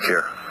paperwork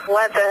here.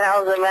 What the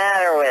hell's the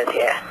matter with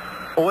you?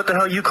 Well, what the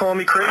hell are you calling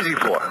me crazy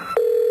for?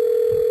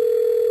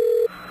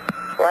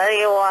 What do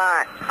you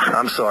want?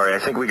 I'm sorry, I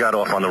think we got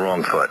off on the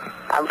wrong foot.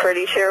 I'm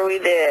pretty sure we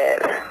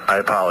did. I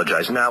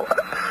apologize. Now,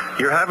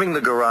 you're having the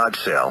garage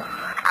sale.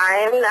 I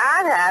am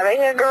not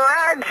having a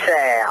garage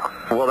sale.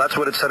 Well, that's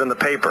what it said in the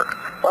paper.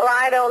 Well,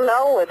 I don't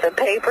know what the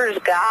paper's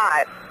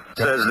got. It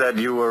says that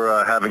you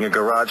were having a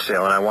garage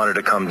sale, and I wanted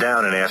to come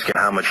down and ask you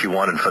how much you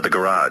wanted for the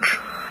garage.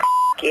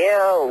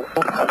 You.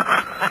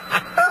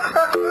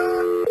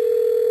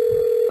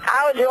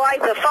 How would you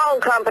like the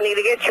phone company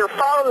to get your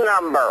phone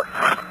number?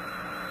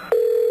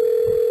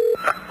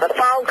 The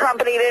phone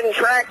company didn't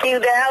track you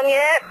down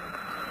yet?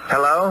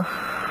 Hello?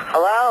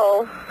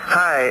 Hello?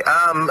 Hi,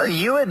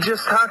 you had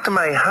just talked to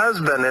my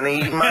husband, and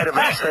he might have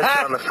said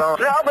you on the phone.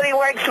 Nobody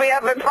wakes me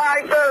up at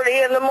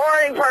 5:30 in the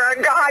morning for a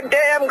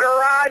goddamn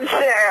garage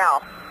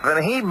sale.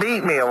 Then he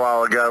beat me a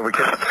while ago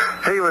because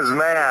he was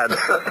mad.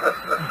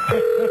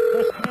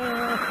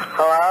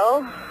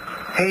 Hello?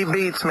 He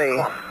beats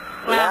me.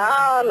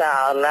 No.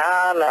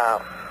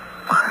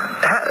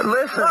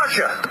 Listen.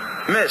 Marcia!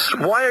 Miss,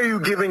 why are you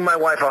giving my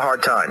wife a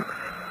hard time?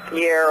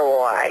 Your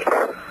wife.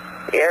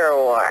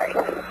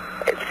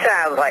 It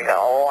sounds like a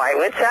wife.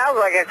 It sounds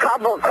like a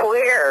couple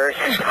queers.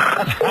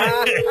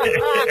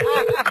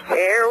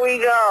 Here we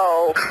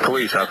go.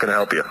 Police, how can I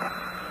help you?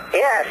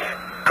 Yes.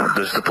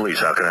 This is the police.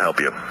 How can I help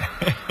you?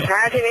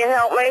 How can you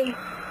help me?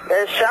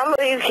 There's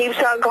somebody who keeps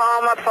on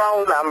calling my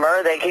phone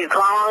number. They keep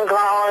calling.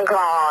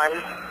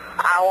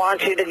 I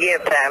want you to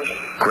get them.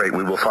 Great.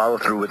 We will follow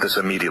through with this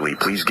immediately.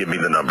 Please give me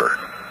the number.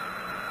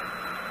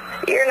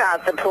 You're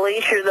not the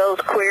police. You're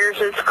those queers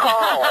that's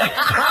calling.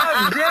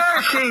 How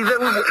dare she?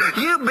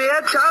 You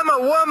bitch. I'm a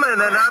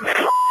woman, and I'm...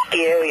 F***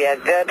 you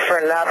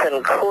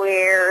good-for-nothing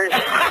queers.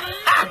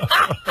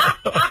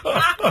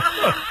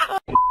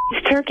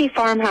 Turkey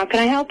Farm, how can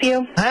I help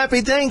you?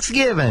 Happy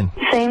Thanksgiving.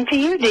 Same to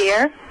you,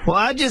 dear. Well,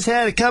 I just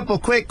had a couple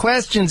quick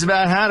questions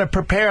about how to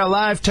prepare a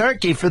live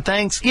turkey for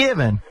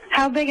Thanksgiving.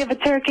 How big of a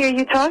turkey are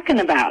you talking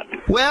about?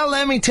 Well,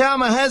 let me tell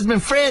my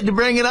husband Fred to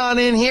bring it on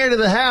in here to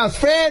the house.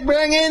 Fred,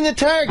 bring in the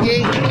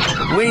turkey.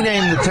 We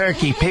named the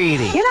turkey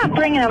Petey. You're not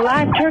bringing a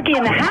live turkey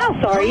in the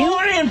house, are you? Come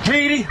on in,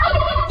 Petey.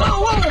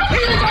 Whoa,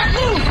 Petey,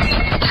 move!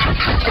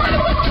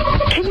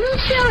 Can you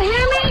still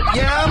hear me?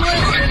 Yeah, I'm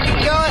listening.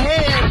 Go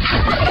ahead.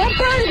 That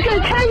bird is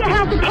going to tear your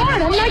house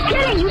apart. I'm not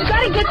kidding. You've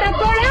got to get that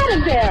bird out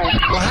of there.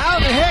 Well, how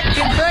the heck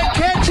can Fred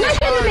catch it?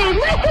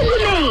 Listen to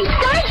me.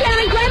 Dive down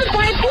and grab it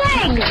by its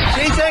legs.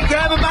 She said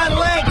grab it by the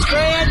legs,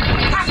 Fred.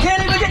 I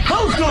can't even get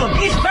close to him.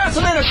 He's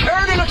faster than a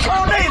turd in a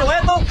tornado,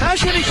 Ethel. How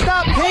should he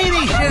stop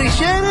Petey? Should he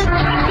shoot it?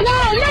 No,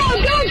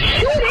 don't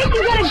shoot it.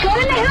 You got a gun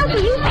in the house?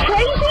 Are you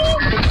crazy?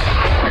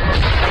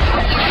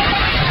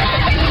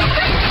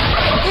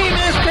 He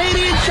missed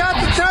Petey and shot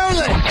the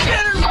toilet.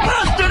 Get him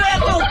busted,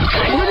 Ethel.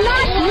 You're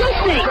not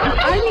listening.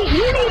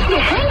 You need to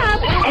hang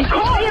up and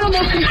call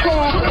Animal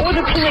Control or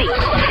the police.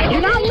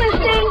 You're not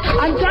listening.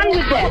 I'm done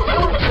with this.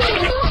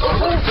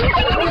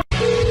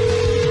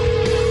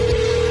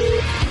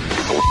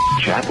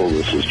 Chapel,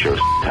 this is Joe.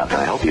 How can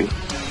I help you?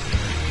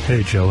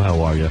 Hey, Joe,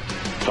 how are you?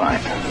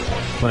 Fine.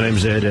 My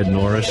name's Ed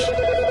Norris.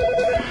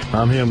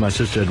 I'm here with my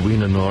sister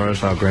Edwina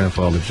Norris. Our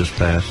grandfather just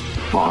passed.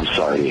 Oh, I'm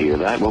sorry to hear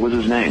that. What was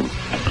his name?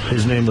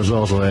 His name was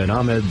also Ed.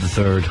 I'm Ed the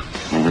Third.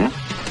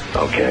 Mm-hmm.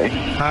 Okay.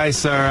 Hi,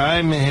 sir.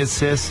 I'm his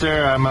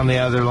sister. I'm on the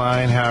other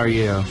line. How are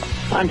you?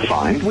 I'm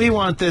fine. We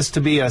want this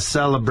to be a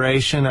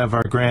celebration of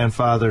our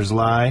grandfather's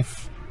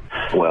life.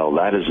 Well,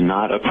 that is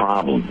not a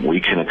problem.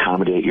 We can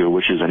accommodate your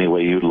wishes any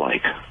way you'd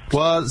like.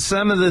 Well,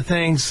 some of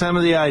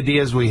the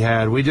ideas we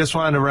had, we just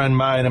wanted to run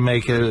by to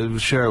make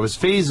sure it was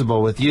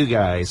feasible with you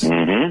guys.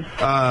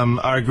 Mm-hmm.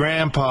 Our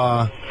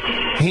grandpa,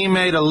 he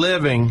made a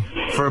living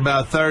for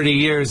about 30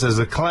 years as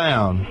a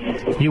clown.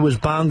 He was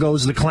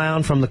Bongos the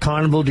Clown from the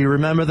carnival. Do you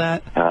remember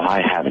that?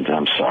 I haven't.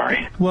 I'm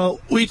sorry. Well,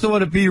 we thought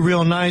it'd be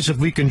real nice if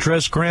we can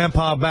dress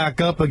Grandpa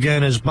back up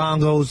again as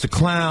Bongos the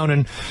Clown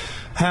and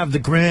have the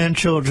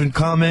grandchildren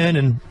come in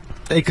and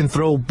they can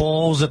throw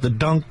balls at the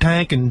dunk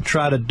tank and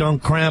try to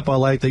dunk Grandpa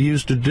like they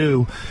used to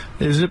do.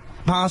 Is it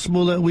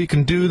possible that we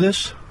can do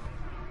this?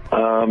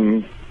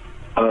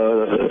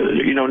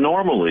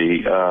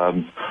 Normally,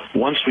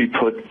 once we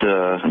put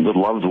the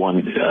loved one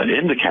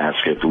in the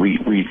casket,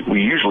 we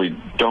usually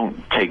don't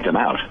take them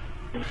out.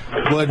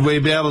 Would we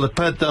be able to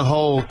put the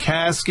whole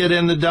casket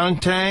in the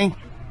dunk tank?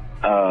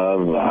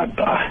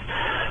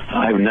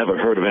 I've never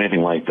heard of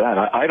anything like that.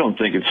 I don't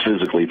think it's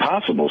physically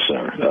possible,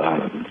 sir.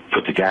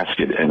 Put the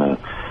casket in a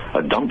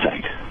dump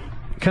tank.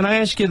 Can I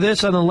ask you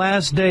this? On the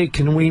last day,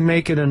 can we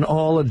make it an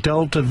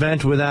all-adult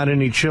event without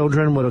any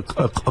children with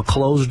a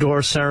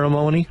closed-door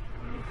ceremony?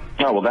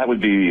 Oh, well, that would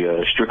be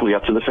strictly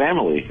up to the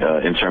family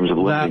in terms of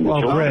limiting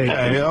the children.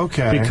 Great.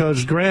 Okay.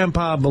 Because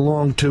Grandpa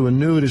belonged to a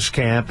nudist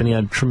camp, and he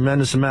had a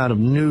tremendous amount of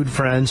nude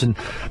friends, and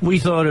we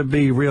thought it'd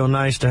be real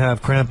nice to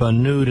have Grandpa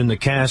nude in the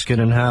casket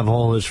and have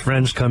all his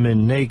friends come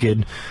in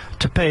naked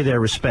to pay their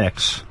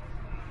respects.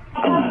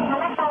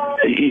 I'm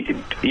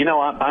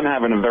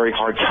having a very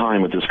hard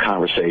time with this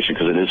conversation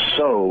because it is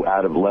so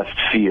out of left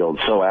field,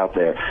 so out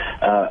there.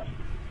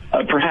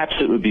 Perhaps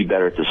it would be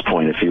better at this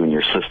point if you and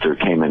your sister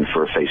came in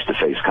for a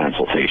face-to-face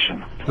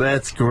consultation.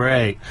 That's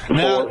great.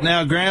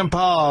 Now,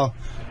 Grandpa,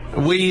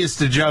 we used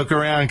to joke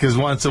around because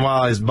once in a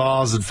while his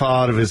balls would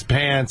fall out of his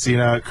pants,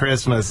 at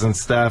Christmas and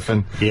stuff.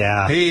 And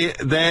yeah,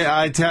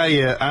 I tell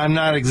you, I'm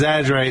not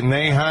exaggerating.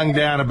 They hung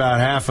down about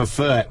half a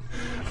foot.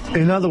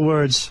 In other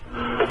words,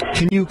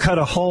 can you cut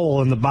a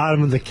hole in the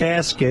bottom of the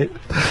casket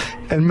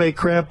and make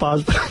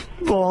Grandpa's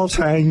balls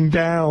hang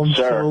down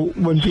so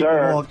when people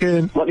walk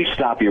in? Let me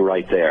stop you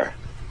right there.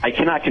 I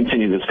cannot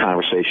continue this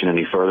conversation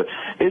any further.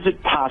 Is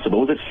it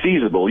possible, is it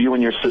feasible you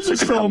and your sister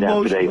could come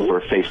down today for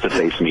a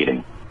face-to-face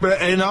meeting?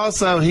 And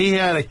also, he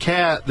had a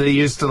cat that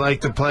used to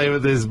like to play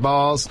with his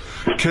balls.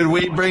 Could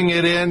we bring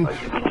it in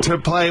to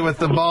play with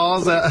the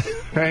balls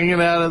hanging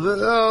out of the...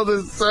 Oh,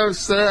 this is so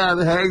sad,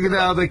 hanging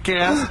out of the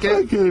casket.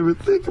 I can't even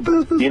think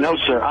about this.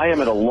 Sir, I am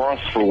at a loss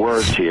for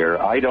words here.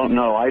 I don't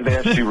know. I've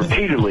asked you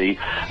repeatedly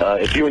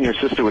if you and your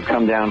sister would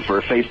come down for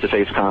a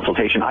face-to-face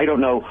consultation. I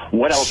don't know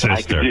what else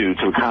I could do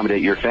to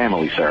accommodate your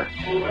family, sir.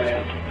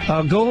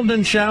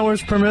 Golden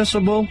showers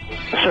permissible?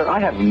 Sir, I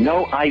have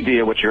no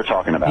idea what you're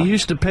talking about. He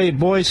used to pay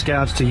Boy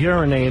Scouts to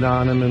urinate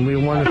on him, and we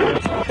wanted to...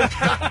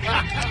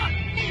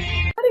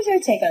 What is your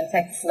take on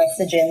text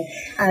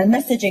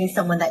messaging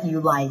someone that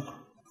you like?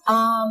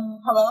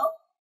 Hello?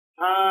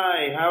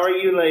 Hi, how are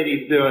you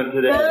ladies doing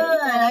today? Good.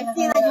 I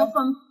see that you're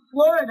from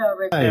Florida,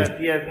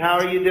 Richard. Yes, how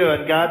are you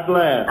doing? God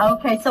bless.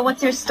 Okay, so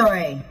what's your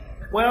story?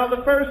 Well,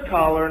 the first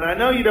caller, and I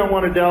know you don't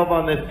want to delve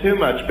on this too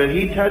much, but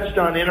he touched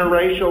on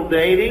interracial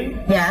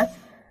dating. Yes.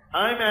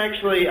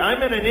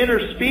 I'm in an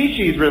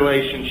interspecies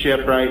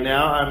relationship right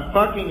now. I'm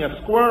fucking a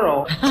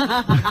squirrel.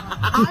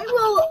 I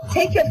will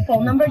take your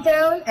phone number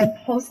down and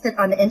post it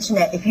on the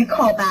internet if you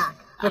call back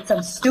with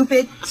some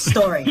stupid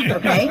story,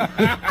 okay?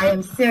 I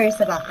am serious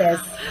about this.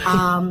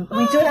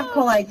 We do have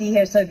call ID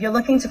here, so if you're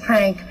looking to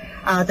prank,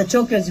 the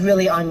joke is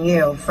really on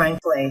you,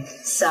 frankly.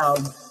 So,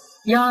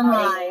 you're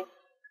online.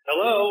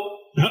 Hello?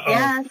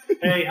 Yes.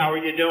 Hey, how are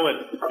you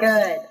doing?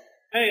 Good.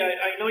 Hey,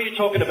 I know you're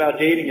talking about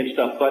dating and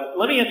stuff, but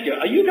let me ask you,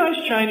 are you guys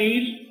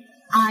Chinese?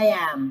 I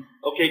am.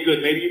 Okay,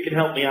 good. Maybe you can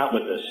help me out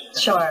with this.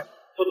 Sure.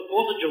 For the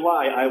 4th of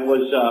July, I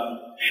was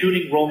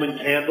shooting Roman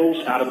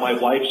candles out of my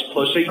wife's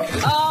pussy.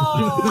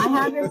 Oh, I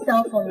have your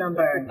cell phone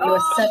number. You are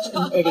such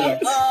an idiot.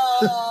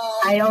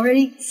 I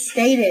already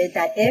stated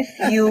that if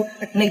you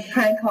make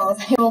prank calls,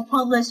 I will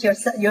publish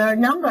your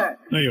number.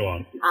 No, you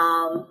won't.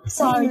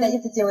 Sorry that you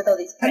have to deal with all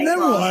these prank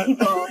calls.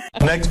 People.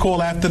 Next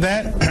call after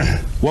that.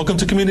 Welcome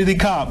to Community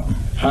Cop.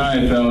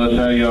 Hi, fellas.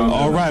 How y'all?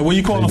 All right. Where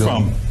you calling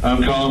from?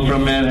 I'm calling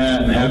from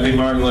Manhattan. Happy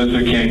Martin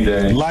Luther King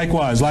Day.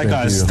 Likewise.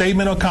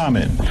 Statement or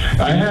comment?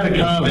 I had a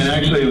comment.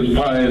 Actually, it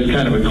was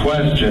kind of a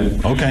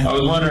question. Okay. I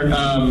was wondering,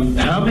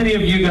 how many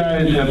of you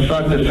guys have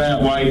fucked a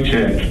fat white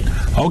chick?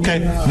 Okay.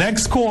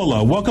 Next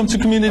caller. Welcome to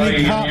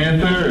Community Cop.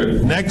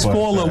 Next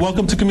caller.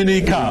 Welcome to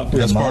Community Cop.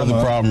 That's part of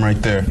the problem right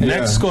there.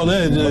 Next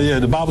caller. Yeah,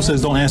 the Bible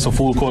says don't answer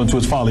fool according to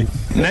his folly.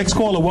 Next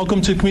caller.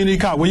 Welcome to Community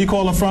Cop. Where you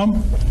calling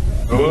from?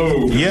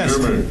 Hello. Yes.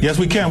 Yes,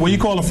 we can. Where you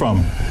calling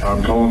from?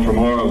 I'm calling from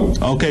Harlem.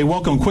 Okay.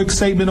 Welcome. Quick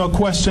statement or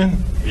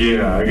question?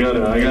 Yeah, I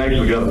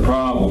actually got a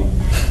problem.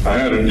 I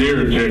had a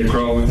deer attack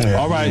crawling. Yeah.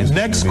 All right,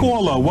 next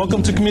caller.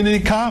 Welcome to Community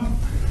Cop.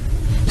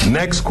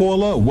 Next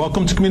caller.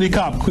 Welcome to Community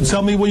Cop. Could you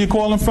tell me where you're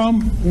calling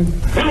from?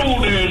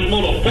 Hello there,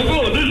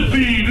 motherfucker. This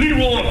be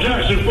Leroy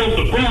Jackson from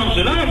the Bronx,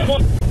 and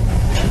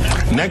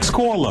I'm... Next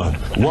caller.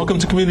 Welcome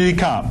to Community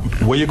Cop.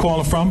 Where you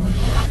calling from?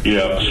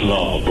 Yeah,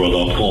 Slava, brother.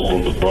 I'm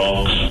calling from the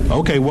Bronx.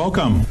 Okay,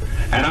 welcome.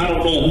 And I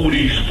don't know who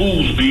these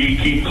fools be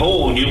keep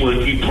calling you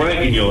and keep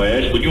pranking your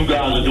ass, but you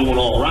guys are doing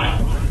all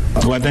right.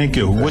 Well, thank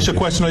you. What's your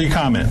question or your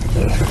comment?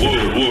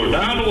 Word.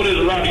 Now, I know there's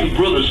a lot of you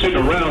brothers sitting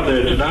around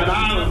there tonight.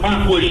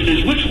 My question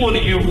is, which one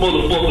of you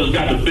motherfuckers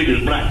got the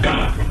biggest black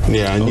cock?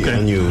 Yeah,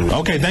 and you.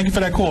 Okay, thank you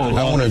for that call.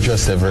 I want to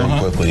address that very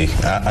quickly.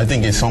 I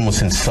think it's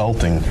almost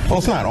insulting. Well,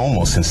 it's not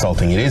almost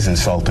insulting. It is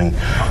insulting.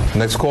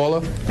 Next caller.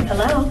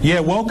 Hello.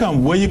 Yeah,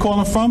 welcome. Where you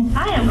calling from?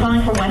 Hi, I'm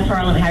calling from West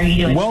Harlem. How are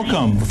you doing?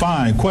 Welcome.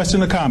 Fine.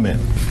 Question or comment?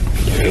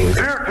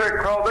 Deer tick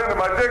crawled into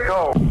my dick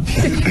hole.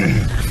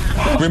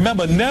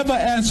 Remember, never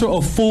answer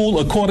a fool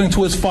according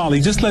to his folly.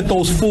 Just let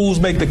those fools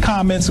make the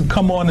comments and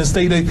come on and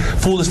state their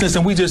foolishness,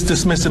 and we just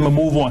dismiss them and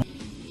move on.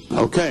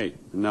 Okay,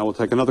 now we'll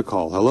take another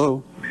call.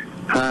 Hello.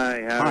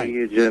 Hi, how are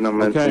you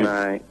gentlemen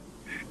tonight?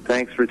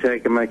 Thanks for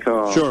taking my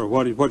call. Sure,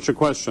 what's your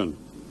question?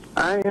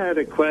 I had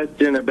a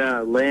question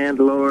about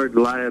landlord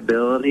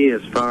liability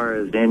as far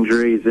as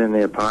injuries in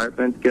the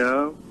apartment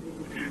go.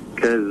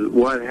 Because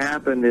what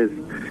happened is,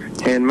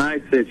 in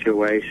my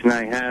situation,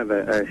 I have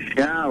a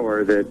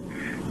shower that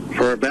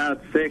for about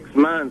 6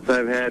 months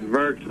I've had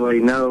virtually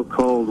no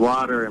cold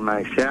water in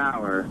my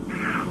shower.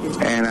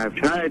 And I've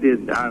tried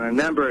to, on a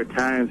number of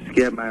times, to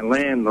get my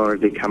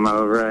landlord to come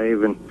over. I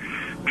even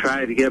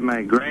tried to get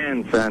my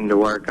grandson to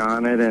work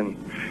on it. And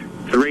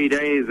 3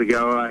 days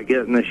ago, I get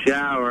in the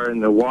shower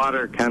and the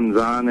water comes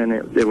on, and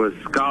it was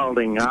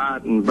scalding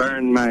hot and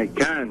burned my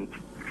cunt.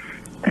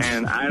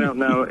 And I don't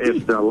know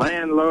if the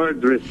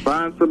landlord's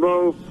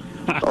responsible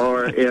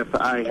or if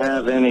I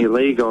have any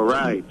legal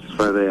rights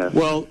for this.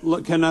 Well,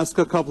 look, can I ask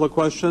a couple of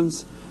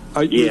questions?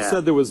 You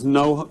said there was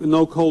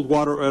no cold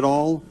water at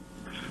all?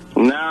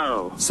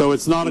 No. So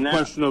it's not a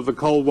question of the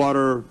cold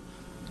water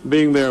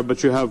being there,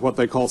 but you have what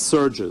they call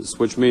surges,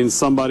 which means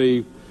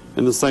somebody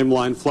in the same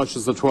line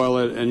flushes the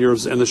toilet and you're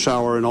in the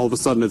shower and all of a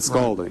sudden it's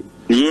scalding.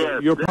 Yeah. So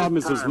your problem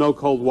is there's no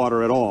cold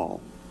water at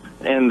all.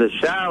 In the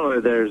shower,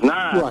 there's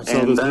not, Right, so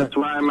and that's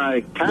why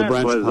my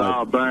cunt was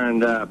all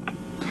burned up.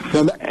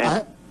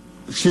 Now,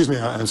 excuse me,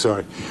 I'm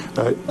sorry.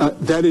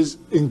 That is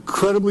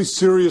incredibly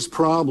serious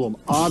problem.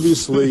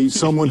 Obviously,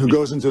 someone who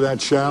goes into that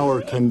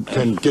shower can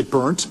get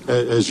burnt,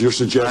 as you're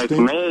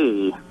suggesting. Like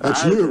me.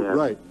 That's you,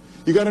 right.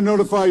 You got to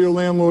notify your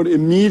landlord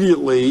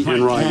immediately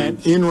in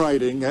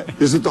writing.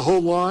 Is it the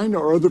whole line,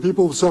 or are other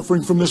people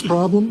suffering from this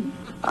problem?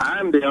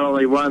 I'm the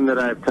only one that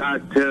I've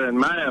talked to in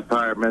my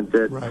apartment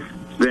that's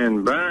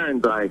been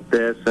burned like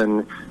this,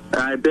 and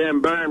I've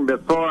been burned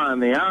before on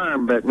the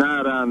arm, but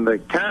not on the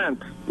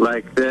cunt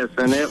like this,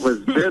 and it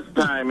was this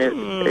time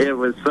it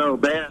was so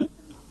bad.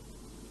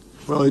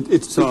 Well,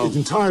 it's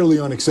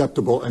entirely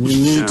unacceptable, and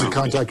you need to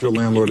contact your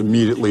landlord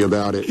immediately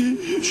about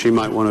it. She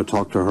might want to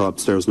talk to her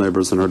upstairs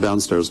neighbors and her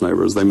downstairs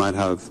neighbors. They might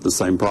have the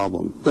same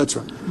problem. That's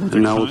right.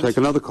 And now we'll take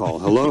another call.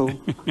 Hello.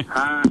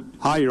 Hi.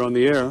 Hi, you're on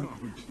the air.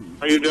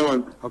 How you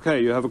doing?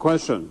 Okay, you have a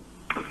question.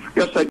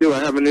 Yes, I do. I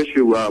have an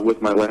issue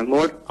with my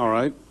landlord. All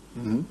right.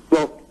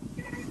 Well,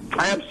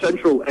 I have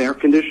central air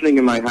conditioning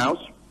in my house,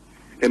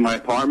 in my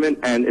apartment,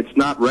 and it's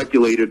not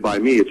regulated by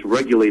me. It's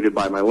regulated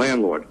by my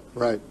landlord.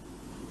 Right.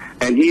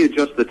 And he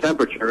adjusts the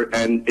temperature,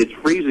 and it's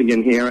freezing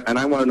in here, and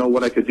I want to know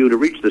what I could do to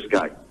reach this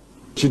guy.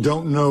 You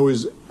don't know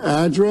his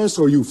address,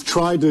 or you've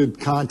tried to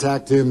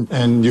contact him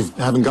and you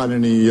haven't gotten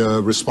any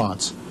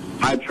response?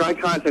 I've tried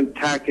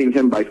contacting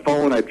him by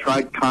phone. I've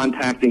tried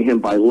contacting him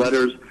by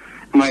letters.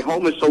 My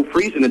home is so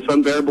freezing, it's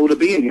unbearable to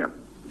be in here.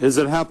 Is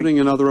it happening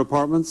in other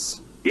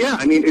apartments? Yeah,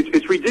 I mean,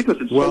 it's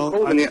ridiculous. It's so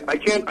cold in here. I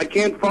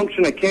can't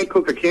function. I can't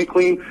cook. I can't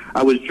clean.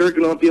 I was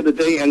jerking off the other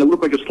day, and it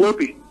looked like a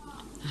Slurpee.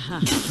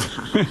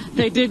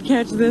 They did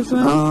catch this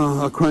one?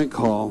 A crank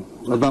call.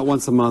 About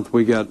once a month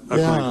we get a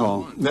crank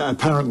call.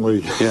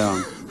 Apparently.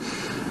 Yeah.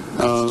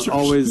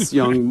 Always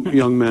young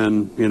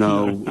men, you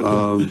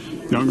know.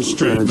 Young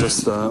straight.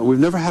 We've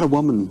never had a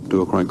woman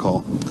do a crank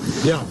call.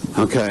 Yeah.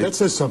 Okay. That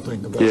says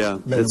something about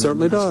it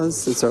certainly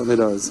does. It certainly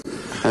does.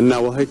 And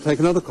now we'll take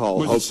another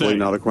call. Hopefully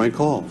not a crank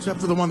call. Except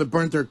for the one that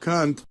burnt their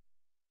cunt.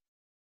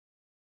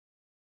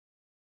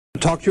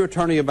 Talk to your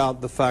attorney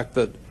about the fact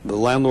that the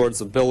landlord's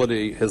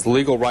ability, his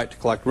legal right to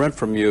collect rent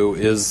from you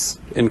is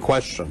in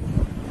question.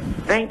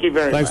 Thank you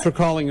very much. Thanks for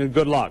calling and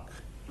good luck.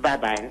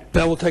 Bye-bye.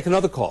 Now we'll take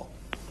another call.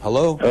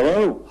 Hello?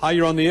 Hello. Hi,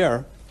 you're on the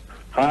air.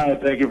 Hi,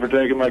 thank you for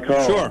taking my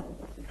call. Sure.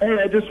 Hey,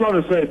 I just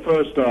want to say,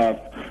 first off,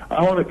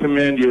 I want to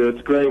commend you.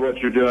 It's great what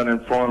you're doing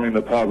informing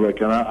the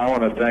public, and I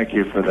want to thank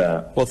you for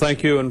that. Well,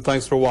 thank you, and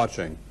thanks for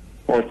watching.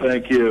 Well,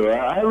 thank you.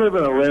 I live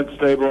in a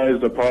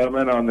rent-stabilized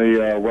apartment on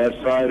the west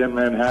side in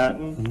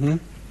Manhattan. Mm-hmm.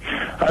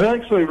 I've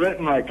actually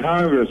written my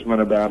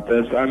congressman about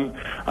this. I'm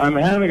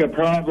having a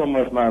problem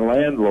with my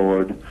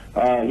landlord.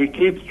 He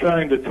keeps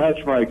trying to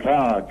touch my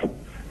cock,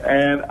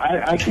 and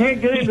I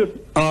can't get him to...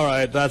 All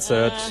right, that's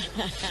it.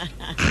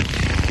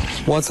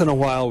 Once in a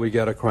while we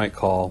get a crank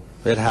call.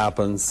 It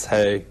happens,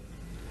 hey.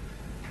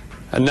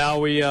 And now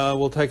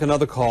we'll take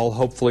another call,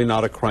 hopefully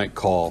not a crank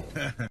call.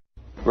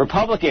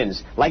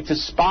 Republicans like to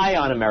spy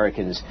on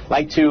Americans,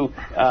 like to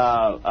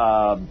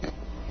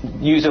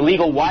use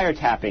illegal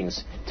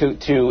wiretappings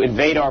to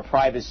invade our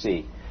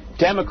privacy.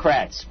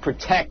 Democrats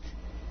protect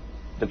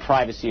the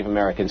privacy of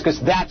Americans, because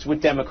that's what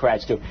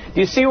Democrats do. Do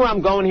you see where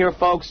I'm going here,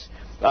 folks?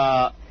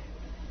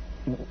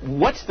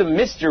 What's the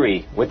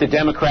mystery with the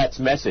Democrats'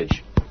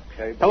 message?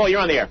 Okay. Hello, you're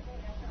on the air.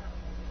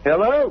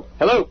 Hello?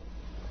 Hello.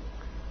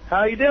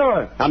 How you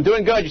doing? I'm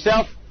doing good.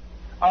 Yourself?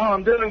 Oh,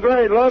 I'm doing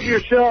great. Love your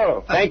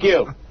show. Thank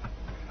you.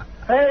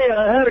 Hey,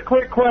 I had a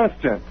quick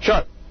question.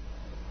 Sure.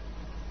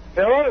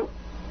 Hello?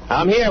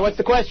 I'm here. What's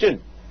the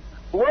question?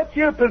 What's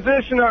your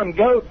position on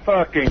goat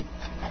fucking?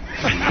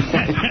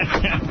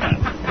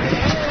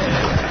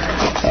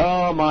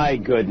 Oh, my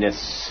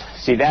goodness.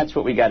 See, that's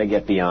what we got to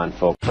get beyond,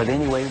 folks. But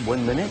anyway,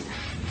 1 minute.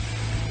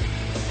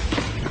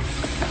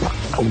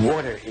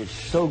 Water is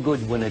so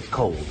good when it's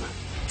cold.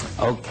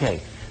 Okay,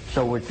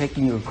 so we're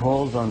taking your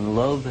calls on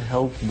love,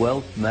 health,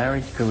 wealth,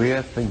 marriage,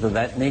 career, things of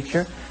that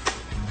nature.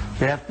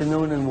 Good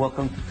afternoon and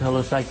welcome to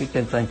Telepsychic,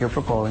 and thank you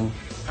for calling.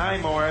 Hi,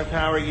 Morris.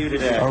 How are you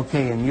today?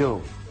 Okay, and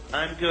you?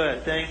 I'm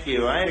good, thank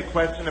you. I had a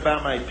question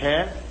about my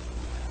pet.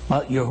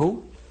 Your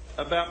who?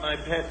 About my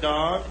pet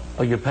dog.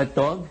 Oh, your pet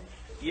dog?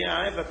 Yeah,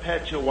 I have a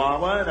pet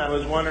chihuahua, and I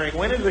was wondering,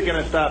 when is it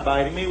going to stop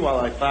biting me while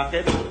I fuck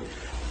it?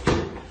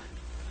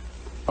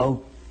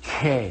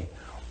 Okay.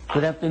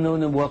 Good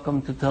afternoon and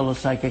welcome to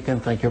Telepsychic,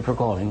 and thank you for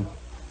calling.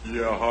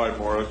 Yeah, hi,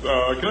 Morris. Can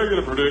I get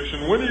a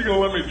prediction? When are you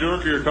going to let me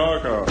jerk your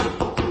cock off?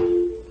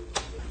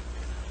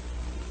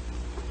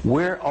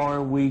 Where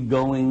are we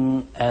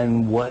going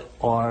and what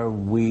are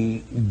we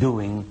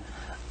doing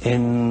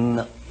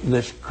in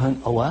this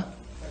what?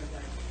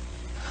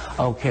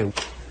 Okay.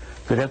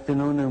 Good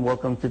afternoon and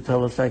welcome to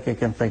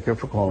Telepsychic, and thank you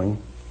for calling.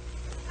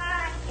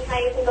 Hi. How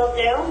you people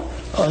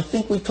do? I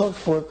think we talked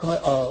for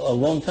a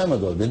long time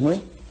ago, didn't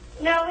we?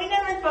 No, we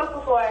never spoke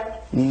before.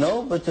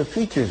 No, but the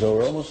features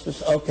are almost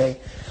okay.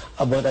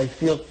 But I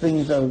feel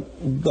things are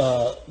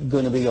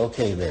going to be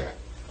okay there.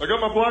 I got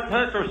my Black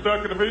Panther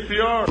stuck in the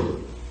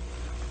VCR.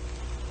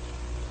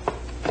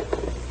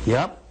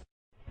 Yep.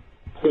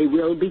 They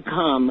will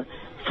become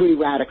free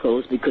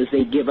radicals because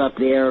they give up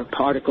their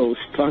particles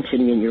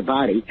functioning in your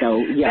body. So,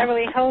 yeah.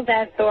 Beverly, hold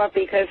that thought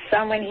because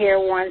someone here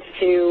wants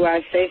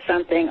to say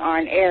something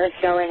on air.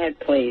 Go ahead,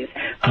 please.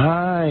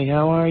 Hi,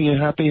 how are you?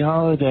 Happy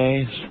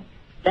holidays.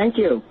 Thank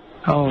you.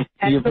 Oh,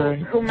 And you're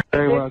who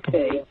very welcome.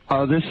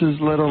 Oh, this is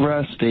Little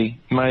Rusty.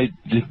 My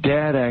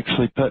dad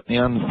actually put me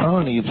on the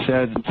phone. He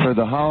said for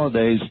the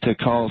holidays to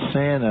call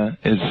Santa.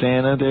 Is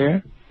Santa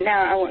there?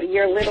 No,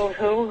 your little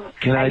who?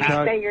 Can I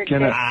talk?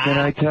 Can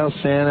I tell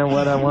Santa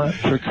what I want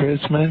for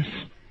Christmas?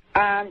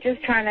 I'm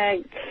just trying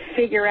to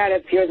figure out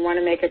if you'd want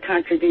to make a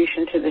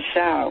contribution to the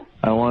show.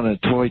 I want a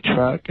toy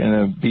truck and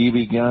a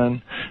BB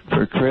gun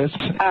for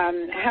Christmas.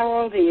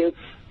 How old are you?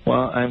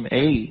 Well, I'm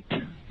 8,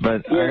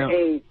 but You're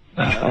 8.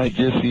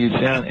 You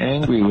sound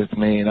angry with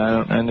me, and I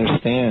don't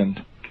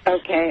understand.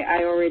 Okay,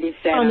 I already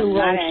said on the I'm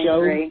wrong not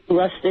angry. show,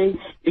 Rusty,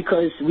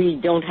 because we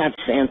don't have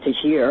Santa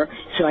here.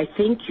 So I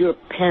think your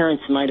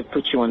parents might have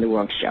put you on the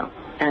wrong show.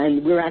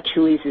 And we're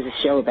actually, this is a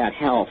show about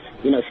health,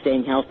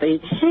 staying healthy.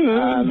 We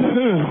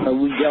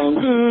don't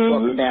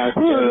talk about...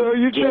 Are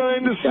you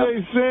trying to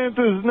say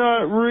Santa's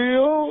not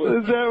real?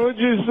 Is that what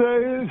you're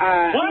saying?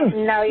 What?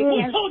 No, you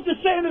can't. Who told you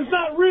Santa's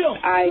not real?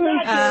 Who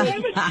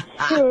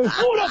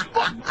the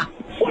fuck?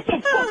 What the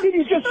fuck did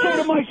you just say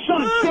to my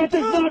son?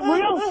 Santa's not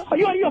real?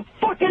 Are you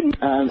fucking...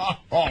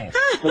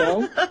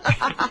 Hello?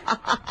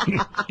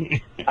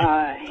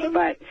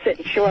 But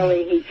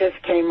surely he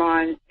just came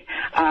on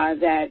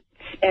that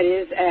it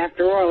is,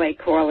 after all, a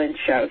call-in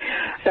show.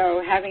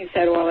 So having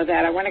said all of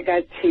that, I want to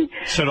go to,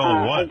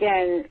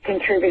 again,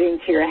 contributing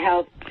to your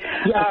health.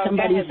 Yeah,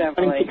 somebody's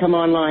wanting to come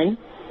online.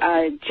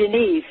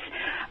 Janice,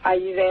 are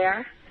you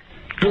there?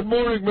 Good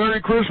morning,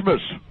 Merry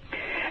Christmas.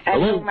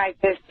 And Hello? who might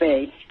this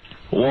be?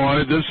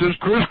 Why, this is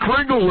Chris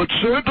Kringle. It's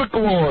Santa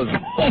Claus.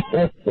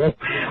 I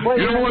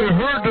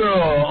heard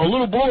a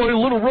little boy,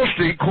 Little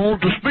Rusty,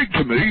 called to speak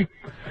to me,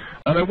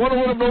 and I want to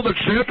let him know that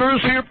Santa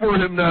is here for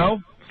him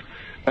now.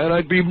 And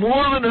I'd be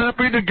more than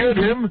happy to get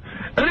him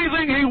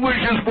anything he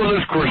wishes for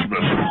this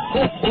Christmas.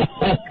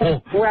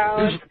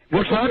 Well,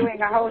 what's we're that? doing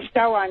a whole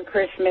show on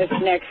Christmas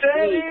next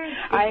week.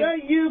 Is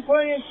that you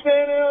playing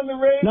Santa on the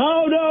radio?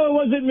 No, it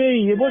wasn't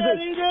me. It wasn't.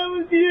 Daddy, that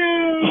was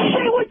you.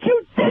 Say what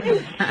you did, you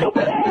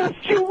stupid ass.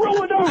 You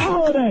ruined our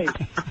holiday.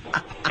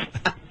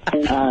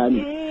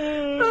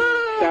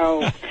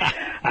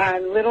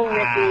 Little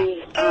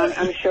Ricky,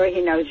 I'm sure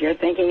he knows you're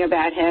thinking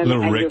about him,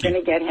 Little and Ricky. you're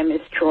going to get him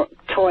his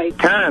toy.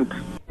 Can't.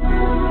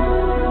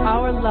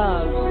 Our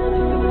love is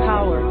the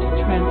power to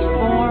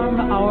transform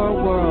our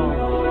world.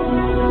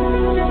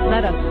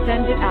 Let us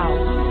send it out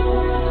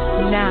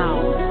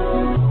now.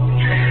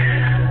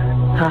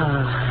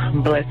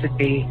 Blessed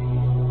be.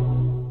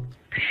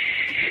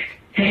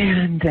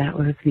 And that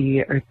was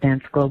the Earth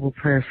Dance Global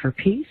Prayer for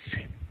Peace.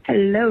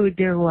 Hello,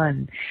 dear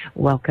one.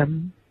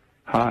 Welcome.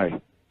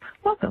 Hi.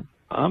 Welcome.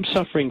 I'm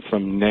suffering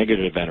from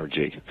negative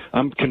energy.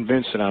 I'm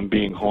convinced that I'm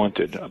being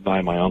haunted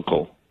by my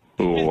uncle,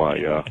 who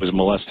I was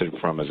molested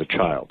from as a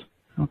child.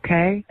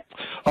 Okay.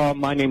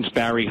 My name's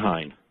Barry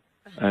Hine,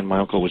 and my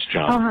uncle was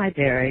John. Oh, hi,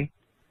 Barry.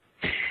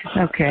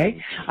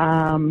 Okay.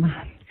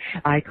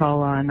 I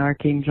call on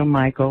Archangel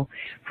Michael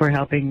for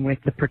helping with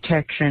the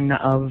protection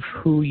of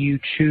who you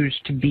choose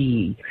to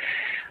be.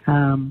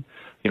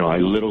 I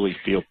literally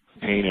feel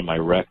pain in my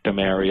rectum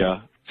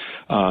area.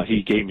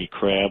 He gave me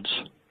crabs.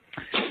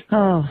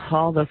 Oh,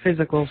 all the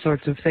physical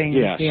sorts of things.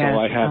 Yeah, so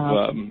I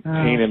have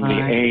pain in the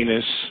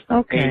anus,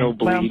 anal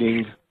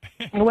bleeding.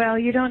 Well,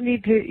 you don't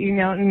need to,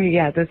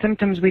 the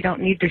symptoms we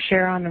don't need to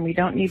share on and we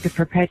don't need to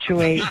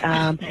perpetuate.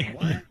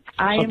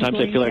 Sometimes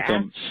I feel like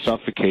I'm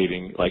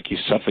suffocating, like he's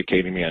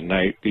suffocating me at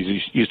night.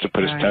 He used to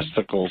put his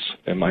testicles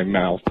in my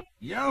mouth.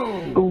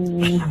 Yo!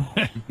 Oops,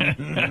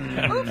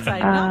 I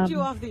knocked you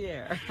off the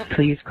air.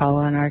 Please call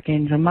on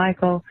Archangel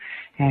Michael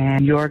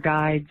and your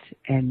guides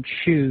and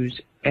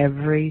choose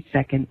every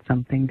second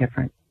something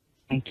different.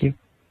 Thank you.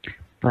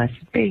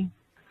 Blessed be.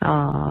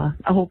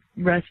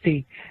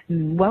 Rusty,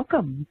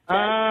 welcome.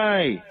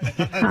 Hi.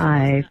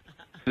 Hi.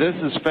 This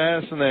is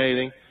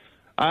fascinating.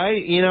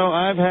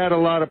 I've had a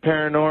lot of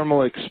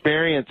paranormal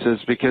experiences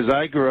because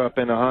I grew up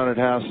in a haunted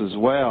house as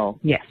well.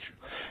 Yes.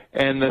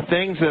 And the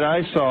things that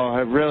I saw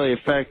have really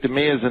affected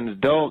me as an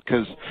adult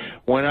because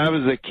when I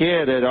was a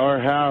kid at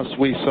our house,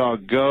 we saw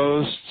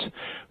ghosts,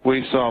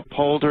 we saw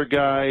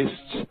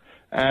poltergeists,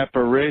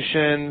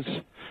 apparitions,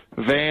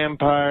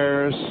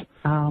 vampires,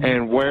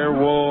 and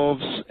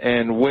werewolves,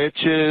 and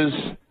witches,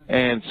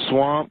 and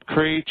swamp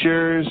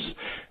creatures,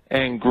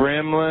 and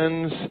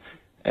gremlins,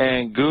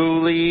 and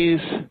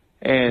ghoulies,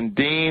 and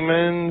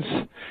demons,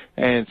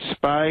 and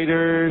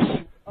spiders,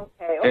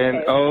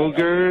 and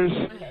ogres,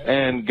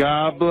 and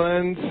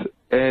goblins,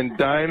 and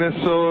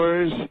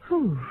dinosaurs,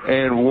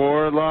 and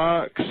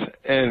warlocks,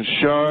 and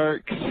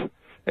sharks,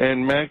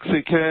 and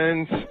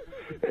Mexicans.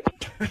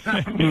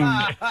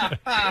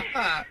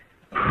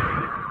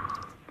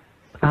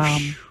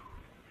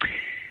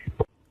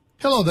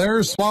 Hello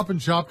there, Swap and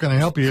Shop. Can I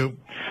help you?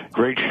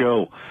 Great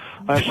show.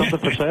 I have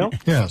something for sale?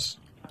 Yes.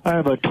 I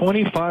have a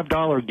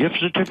 $25 gift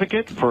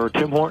certificate for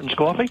Tim Hortons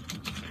Coffee,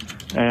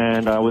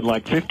 and I would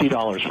like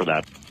 $50 for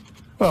that.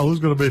 Well, who's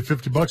going to pay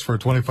 $50 for a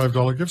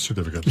 $25 gift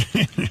certificate?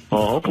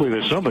 Well, hopefully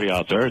there's somebody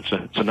out there. It's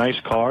a nice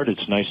card.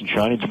 It's nice and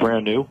shiny. It's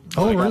brand new.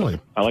 Oh,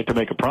 really? I like to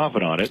make a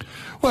profit on it.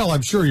 Well,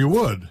 I'm sure you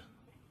would.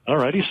 All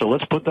righty, so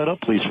let's put that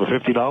up, please, for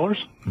 $50.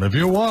 If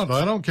you want,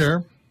 I don't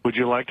care. Would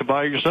you like to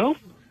buy it yourself?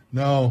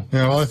 No.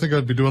 I think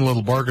I'd be doing a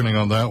little bargaining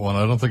on that one.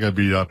 I don't think I'd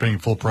be paying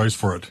full price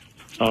for it.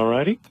 All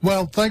righty.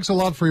 Well, thanks a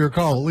lot for your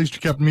call. At least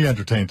you kept me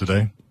entertained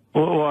today.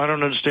 Well, I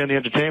don't understand the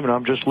entertainment.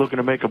 I'm just looking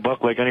to make a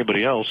buck like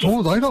anybody else.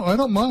 Oh, I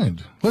don't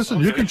mind. Listen,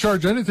 okay. You can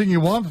charge anything you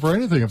want for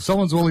anything. If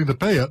someone's willing to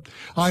pay it,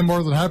 I'm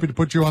more than happy to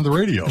put you on the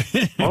radio.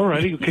 All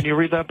righty. Can you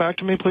read that back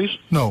to me, please?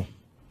 No.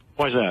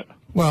 Why's that?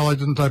 Well, I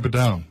didn't type it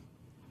down.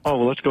 Oh,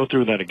 well, let's go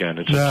through that again.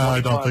 I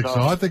don't think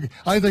so. I think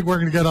we're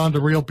going to get on to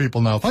real people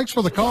now. Thanks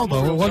for the call,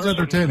 though. It was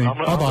entertaining.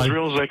 Bye-bye. I'm as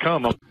real as they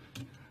come.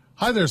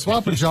 Hi there,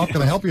 Swap and Shop.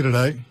 Can I help you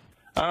today?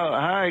 Oh,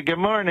 hi. Good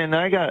morning.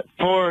 I got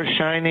 4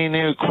 shiny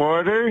new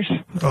quarters.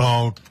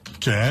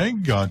 Okay,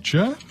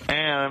 gotcha.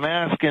 And I'm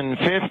asking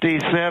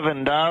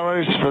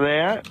 $57 for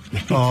that.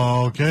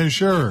 Okay,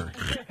 sure.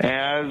 And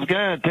I was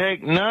going to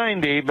take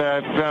 90,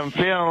 but I'm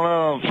feeling a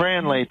little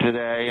friendly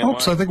today.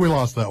 Oops, I think we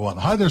lost that one.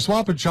 Hi there,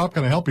 Swap and Shop.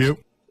 Can I help you?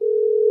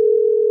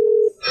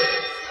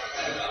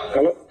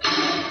 Hello?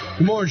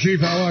 Good morning, Chief.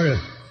 How are you?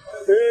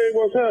 Hey,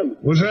 what's happening?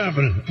 What's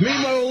happening? Me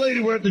and my old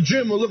lady were at the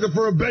gym. We're looking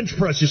for a bench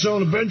press. You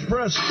selling a bench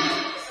press?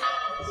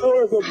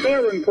 Oh, it's a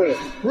bearing press.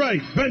 Right,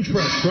 bench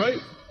press, right?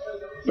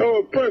 No,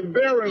 it press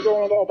bearings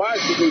on and off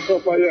axles and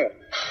stuff like that.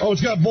 Oh,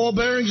 it's got ball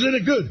bearings in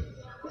it? Good.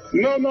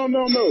 No. No,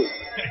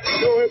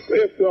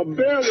 it's a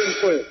bearing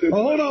press.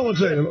 Hold on one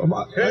second.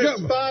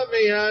 Stop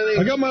me, honey.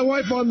 I got my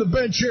wife on the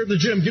bench here at the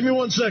gym. Give me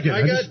 1 second.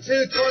 I got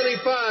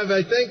 225.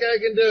 I think I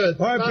can do it.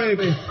 All right,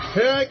 baby.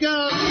 Here I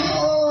go.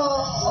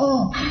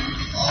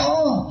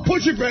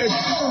 Push it, babe.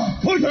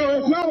 Push it. No,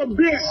 it's not a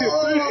bench.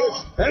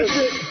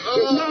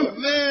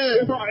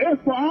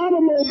 It's for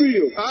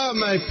automobiles. Oh,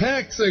 my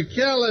pecs are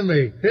killing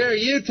me. Here,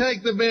 you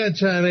take the bench,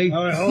 honey.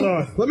 All right, hold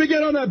on. Let me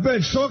get on that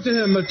bench. Talk to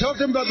him. Talk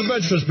to him about the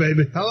bench press,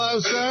 baby. Hello,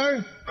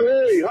 sir.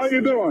 Hey, how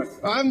you doing?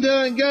 I'm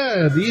doing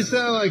good. You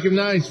sound like a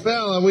nice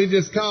fella. We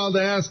just called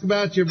to ask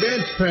about your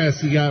bench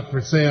press you got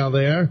for sale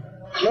there.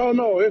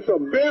 No, it's a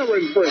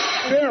bearing press.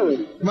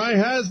 Bearing. My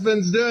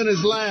husband's doing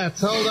his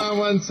lats. Hold on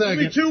 1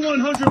 second. Give me 2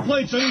 100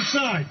 plates on each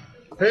side.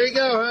 Here you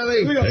go, honey.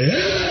 Here we go.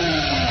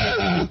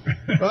 Yeah.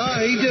 Oh,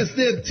 he just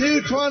did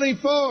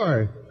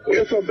 224.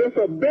 It's a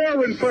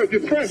bearing press. You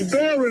press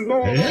bearings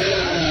on.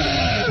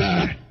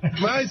 Yeah.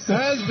 My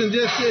husband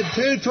just did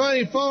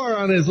 224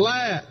 on his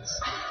lats.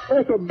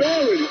 That's a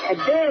bearing,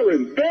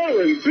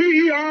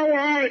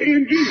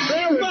 B-E-R-I-N-G,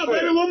 bearing. Come on,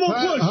 baby, one more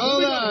push.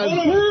 Hold on.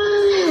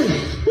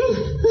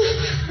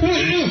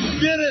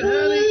 Get it,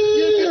 honey.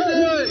 You can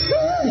do it.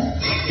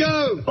 Go.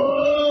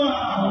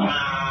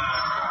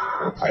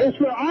 It's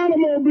the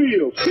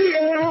automobile.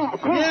 C-A-R.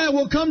 Yeah,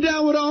 we'll come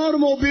down with an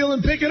automobile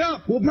and pick it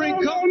up. We'll bring... No.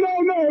 You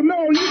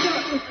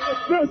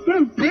got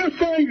this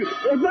thing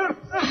is not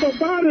for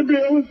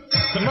bodybuilders.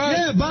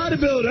 Yeah,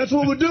 bodybuilder. That's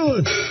what we're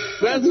doing.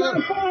 It's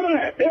not for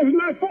that. It's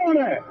not for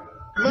that.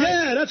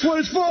 Yeah, that's what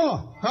it's for.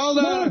 Hold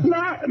on. No, it's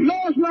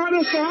not.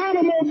 It's the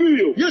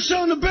automobile. You're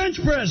showing the bench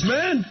press,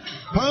 man.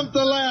 Pump the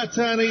lats,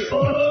 honey. It's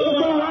all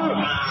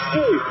right.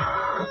 Hey.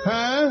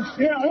 Huh?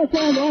 Yeah, that's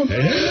on.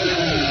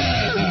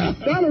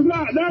 That is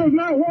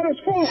not what it's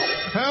for.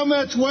 How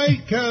much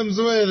weight comes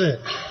with it?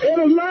 It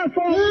is not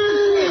for.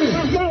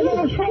 That's not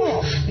what it's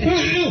for.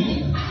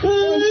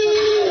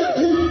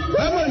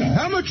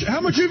 How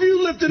much have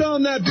you lifted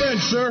on that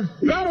bench, sir?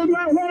 That is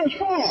not what it's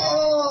for.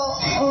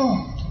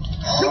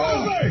 Come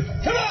on, babe.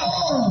 Come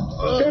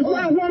on. It's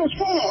not what it's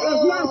for.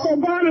 That's not for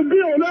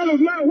bodybuilding. That is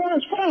not what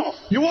it's for.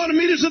 You want to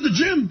meet us at the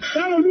gym?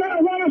 That is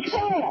not what it's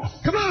for.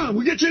 Come on,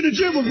 we'll get you in the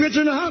gym. We'll get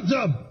you in the hot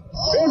tub.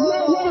 It's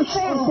not what it's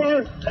for,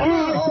 sir. All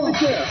right,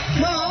 take care.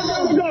 No, I'm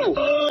going to go.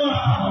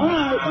 All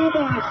right,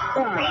 bye-bye.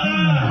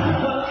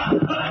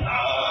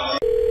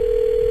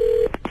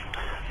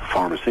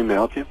 Pharmacy, may I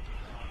help you?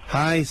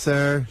 Hi,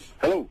 sir.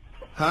 Hello.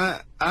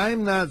 Hi,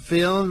 I'm not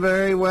feeling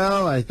very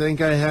well. I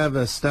think I have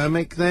a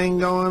stomach thing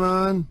going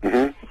on.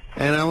 Mm-hmm.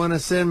 And I want to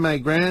send my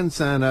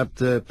grandson up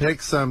to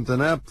pick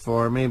something up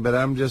for me, but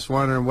I'm just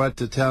wondering what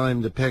to tell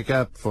him to pick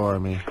up for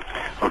me.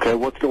 Okay,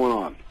 what's going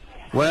on?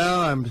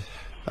 Well,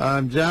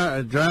 I'm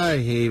dry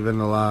heaving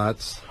a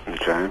lot.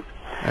 Okay.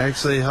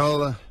 Actually,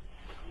 hold on.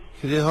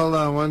 Could you hold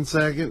on 1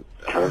 second?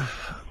 Sure.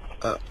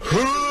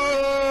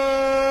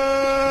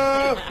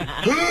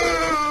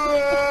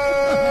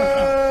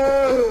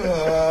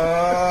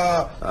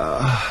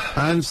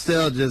 I'm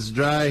still just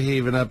dry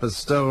heaving up a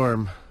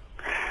storm.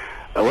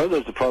 Well,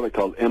 there's a product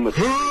called I'm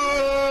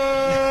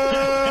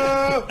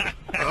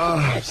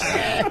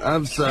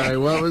sorry,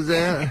 what was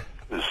that?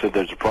 I said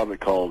there's a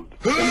product called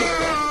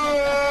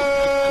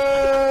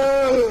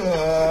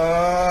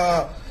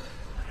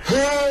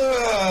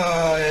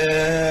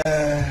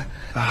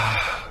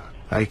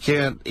I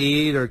can't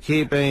eat or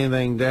keep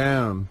anything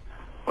down.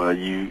 Well,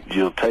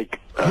 you'll take...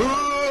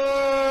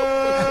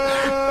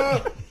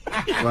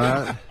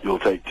 What? You'll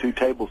take 2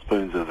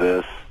 tablespoons of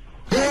this.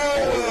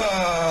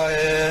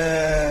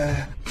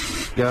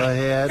 Go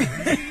ahead.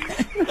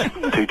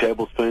 2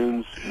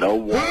 tablespoons, no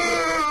water.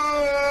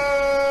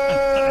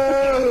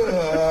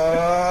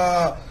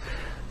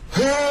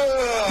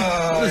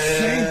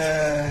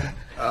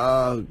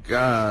 Oh,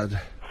 God.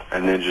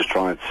 And then just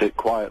try and sit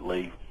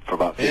quietly for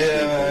about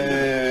 15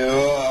 minutes.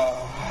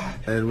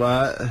 And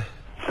what?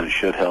 And it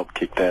should help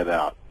kick that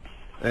out.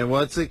 And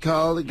what's it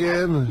called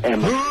again?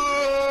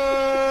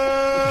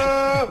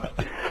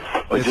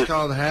 It's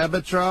called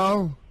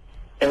Habitrol?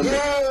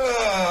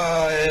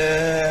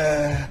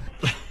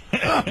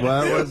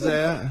 What was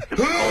that?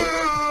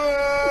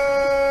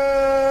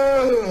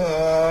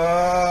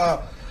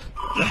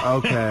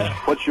 Okay.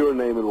 What's your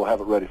name and we'll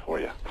have it ready for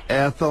you?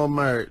 Ethel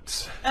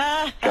Mertz.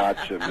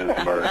 Gotcha, Ms.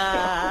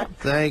 Mertz.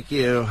 Thank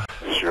you.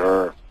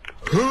 Sure.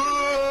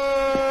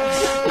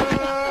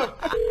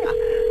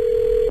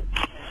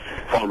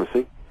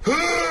 Pharmacy.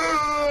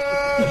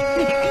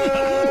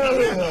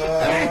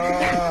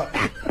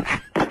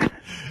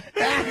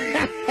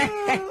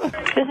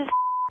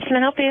 Can I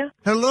help you?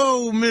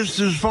 Hello,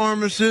 Mrs.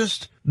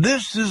 Pharmacist.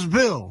 This is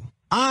Bill.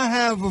 I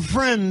have a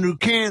friend who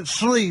can't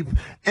sleep,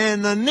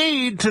 and I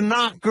need to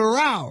knock her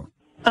out.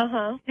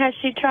 Uh-huh. Has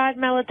she tried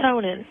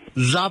melatonin?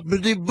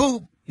 Zoppity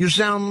boop. You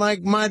sound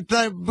like my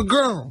type of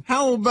girl.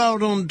 How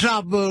about on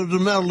top of the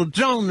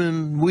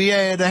melatonin, we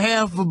add a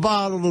half a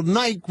bottle of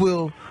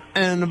NyQuil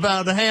and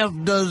about a half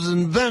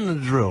dozen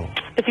Benadryl?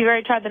 If you've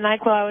already tried the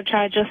NyQuil, I would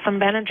try just some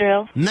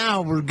Benadryl.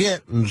 Now we're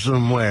getting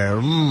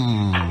somewhere.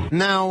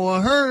 Now,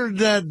 I heard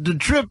that the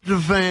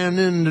tryptophan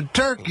in the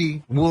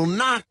turkey will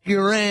knock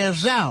your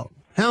ass out.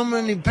 How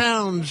many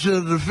pounds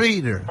should I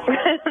feed her?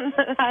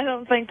 I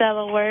don't think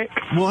that'll work.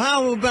 Well,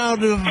 how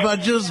about if I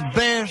just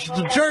bash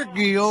the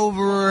turkey over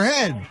her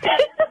head?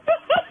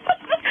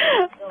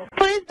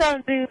 Please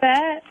don't do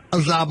that. A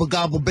zobble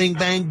gobble bing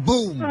bang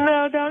boom.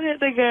 No, don't hit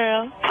the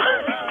girl.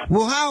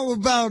 Well, how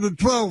about a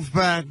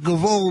 12-pack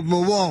of Old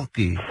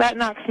Milwaukee? That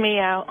knocks me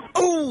out.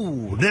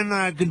 Oh, then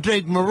I can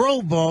take my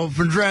robe off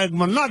and drag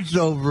my nuts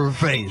over her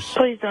face.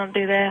 Please don't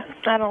do that.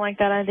 I don't like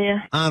that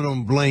idea. I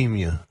don't blame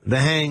you. They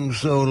hang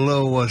so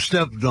low I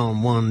stepped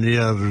on one the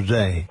other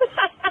day.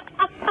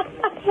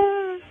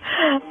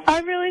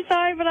 I'm really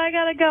sorry, but I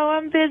gotta go.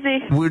 I'm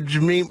busy. Would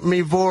you meet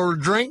me for a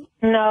drink?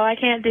 No, I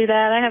can't do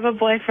that. I have a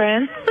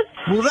boyfriend.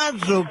 Well,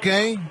 that's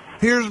okay.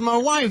 Here's my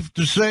wife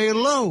to say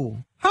hello.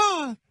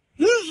 Hi,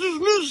 this is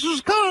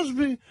Mrs.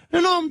 Cosby,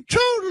 and I'm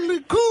totally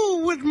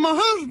cool with my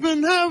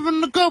husband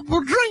having a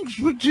couple drinks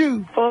with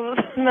you. Well,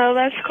 no,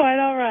 that's quite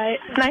all right.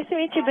 Nice to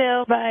meet you,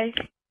 Bill. Bye.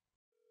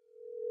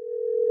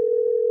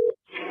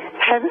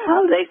 Happy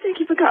holidays. Thank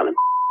you for calling.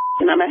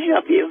 And I'm going to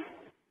help you.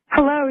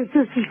 Hello, is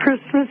this the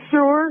Christmas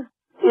store?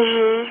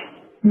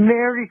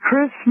 Merry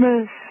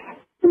Christmas.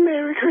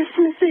 Merry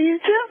Christmas to you,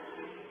 too.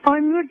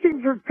 I'm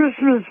looking for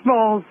Christmas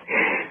balls,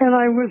 and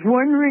I was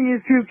wondering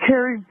if you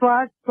carry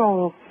black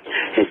balls.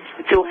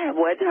 Do I have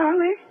what,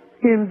 darling?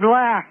 In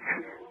black.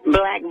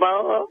 Black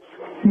balls?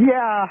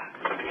 Yeah.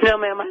 No,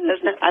 ma'am,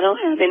 I don't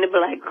have any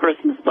black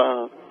Christmas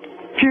balls.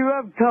 Do you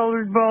have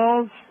colored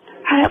balls?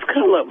 I have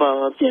colored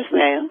balls, yes,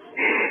 ma'am.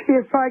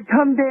 If I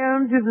come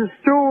down to the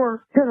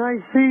store, can I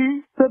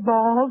see the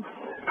balls?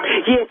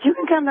 Yes, you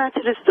can come down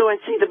to the store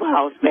and see the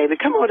balls, baby.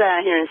 Come on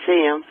down here and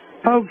see them.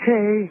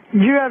 Okay. Do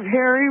you have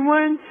hairy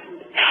ones?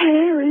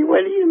 Hairy?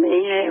 What do you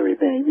mean, hairy,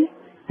 baby?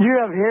 Do you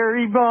have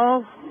hairy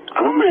balls?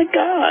 Oh, my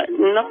God.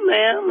 No,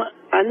 ma'am.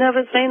 I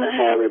never seen a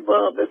hairy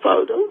ball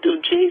before. Don't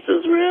do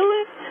Jesus,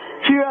 really?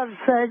 Do you have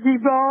saggy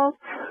balls?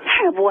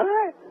 Have what?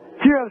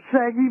 Do you have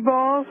saggy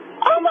balls?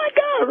 Oh, my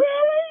God,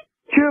 really?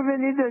 Do you have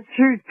any that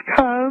shoot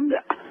cum?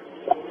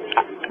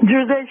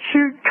 Do they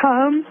shoot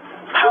cum?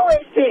 Who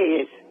is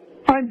this?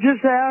 I'm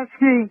just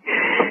asking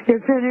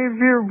if any of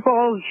your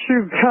balls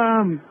shoot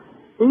cum.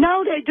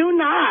 No, they do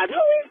not. Who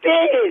is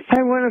this?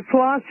 I want to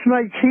floss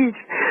my teeth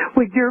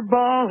with your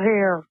ball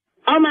hair.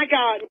 Oh, my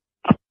God.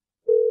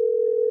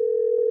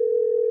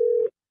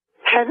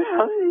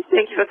 Hello.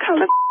 Thank you for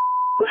calling.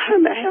 How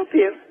may I help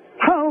you?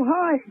 Oh,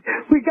 hi.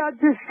 We got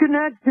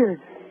disconnected.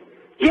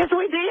 Yes,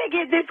 we did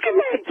get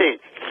disconnected.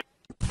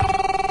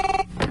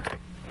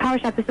 Power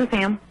Shop, this is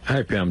Pam.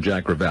 Hi, Pam.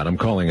 Jack Rabat. I'm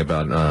calling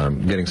about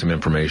getting some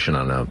information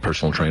on a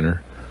personal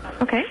trainer.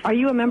 Okay. Are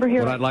you a member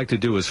here? What I'd like to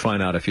do is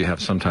find out if you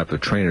have some type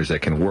of trainers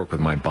that can work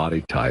with my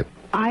body type.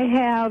 I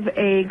have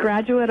a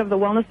graduate of the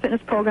Wellness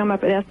Fitness program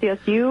up at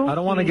SDSU. I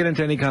don't want to get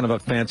into any kind of a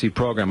fancy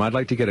program. I'd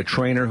like to get a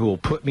trainer who will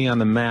put me on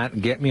the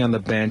mat, get me on the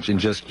bench, and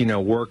just,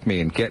 work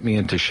me and get me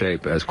into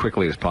shape as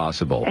quickly as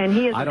possible. And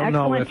he is I don't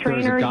know if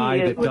there's a guy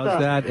that does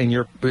that in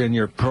your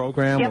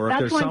program, or if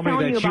there's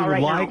somebody that you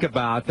like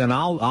about, then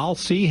I'll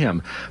see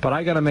him. But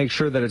I got to make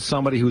sure that it's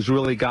somebody who's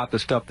really got the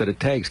stuff that it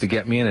takes to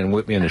get me in and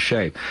whip me into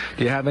shape.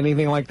 Do you have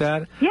anything like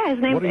that? Yeah, his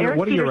name's Eric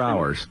What are your Peterson.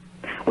 hours?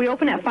 We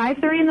open at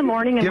 5:30 in the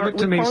morning. And Give it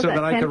to me so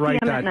that I can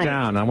write that night.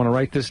 down. I want to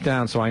write this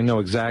down so I know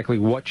exactly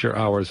what your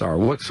hours are.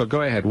 So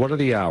go ahead. What are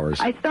the hours?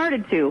 I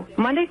started to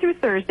Monday through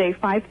Thursday,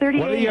 5:30 a.m.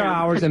 What are your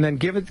hours? And then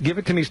give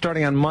it to me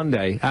starting on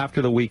Monday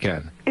after the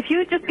weekend. If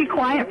you just be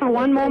quiet for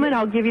one moment,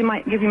 I'll give you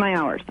my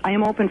hours. I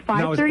am open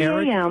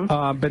 5:30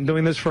 a.m. Been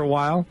doing this for a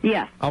while?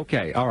 Yes.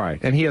 Okay. All right.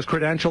 And he has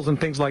credentials and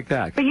things like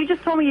that. But you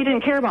just told me you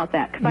didn't care about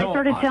that because I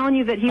started telling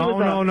you that he was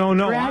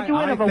a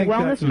graduate of a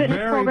wellness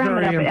fitness program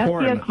at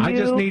important. SDSU. I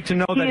just need to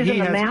know that he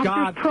has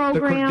got the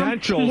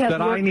credentials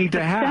that I need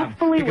to have,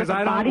 because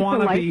I don't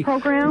want to be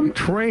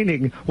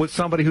training with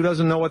somebody who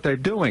doesn't know what they're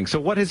doing. So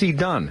what has he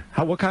done?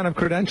 What kind of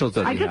credentials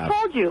does he have? I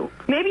just told you.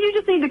 Maybe you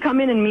just need to come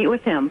in and meet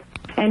with him,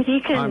 and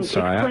he can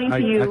explain to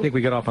you. I think we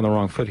get off on the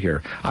wrong foot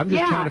here. I'm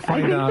just trying to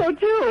find out. I think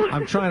so too.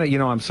 I'm trying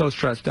to, I'm so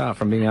stressed out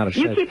from being out of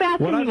shape. You keep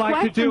asking what I'd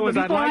like to do is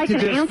I'd like to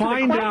just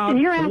find out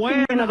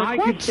when I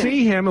could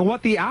see him and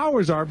what the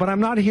hours are, but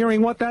I'm not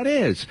hearing what that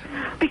is.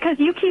 Because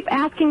you keep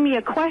asking me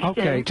a question.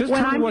 Okay, just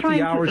tell me what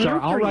the hours are.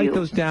 I'll write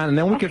those down, and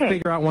then we can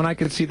figure out when I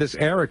can see this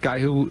Eric guy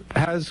who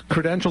has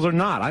credentials or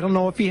not. I don't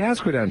know if he has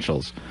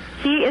credentials.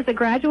 He is a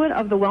graduate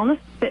of the Wellness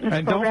Fitness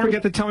and program. Don't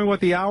forget to tell me what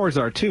the hours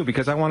are too,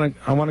 because I want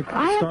to.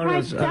 I have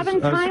tried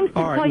seven times to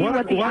tell you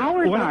what the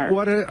hours are.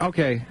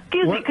 Okay.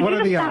 Excuse me, could you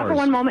just stop for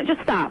one moment?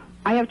 Just stop.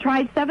 I have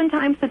tried 7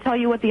 times to tell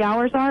you what the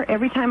hours are.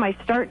 Every time I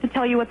start to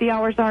tell you what the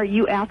hours are,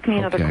 you ask me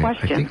another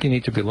question. I think you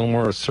need to be a little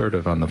more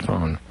assertive on the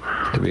phone,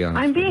 to be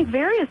honest. I'm being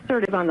very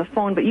assertive on the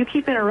phone, but you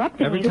keep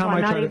interrupting me. Every time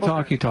I try to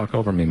talk, you talk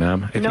over me,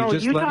 ma'am. If no, you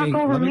just you let talk me,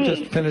 over let me me.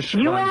 just finish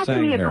you what I'm saying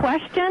ask me a here.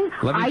 question,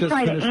 I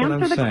try to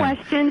answer the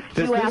question,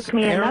 you ask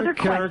me another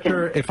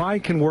question. If I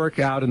can work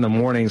out in the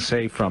morning,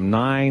 say from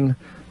 9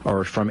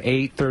 or from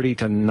 8:30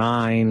 to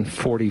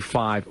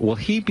 9:45, will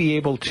he be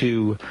able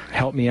to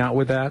help me out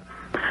with that?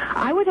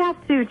 I would have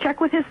to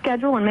check with his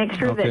schedule and make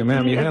sure that Okay,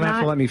 ma'am, you're going to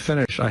have to let me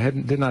finish. I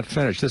did not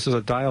finish. This is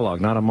a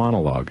dialogue, not a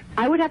monologue.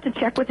 I would have to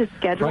check with his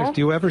schedule. Christ,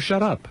 do you ever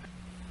shut up?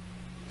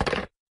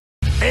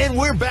 And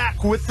we're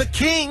back with the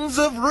kings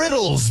of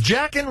riddles,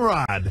 Jack and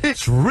Rod.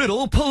 It's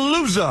Riddle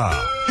Palooza.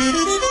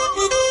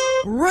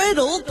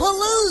 Riddle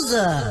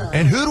Palooza.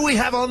 And who do we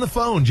have on the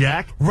phone,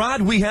 Jack?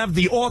 Rod, we have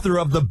the author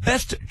of the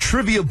best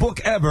trivia book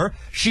ever.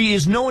 She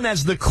is known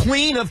as the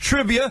Queen of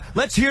Trivia.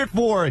 Let's hear it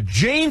for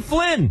Jane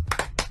Flynn.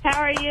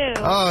 How are you?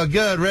 Oh,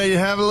 good. Ready to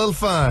have a little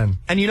fun.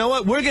 And you know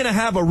what? We're going to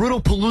have a Riddle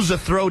Palooza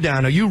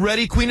throwdown. Are you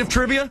ready, Queen of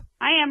Trivia?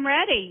 I am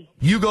ready.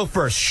 You go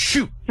first.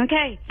 Shoot.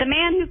 Okay. The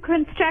man who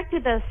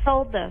constructed this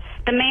sold this.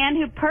 The man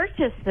who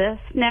purchased this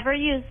never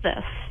used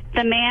this.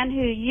 The man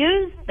who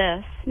used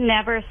this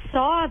never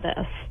saw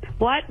this.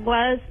 What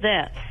was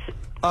this?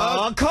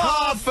 A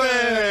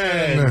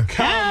coffin!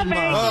 Come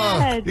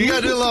on. You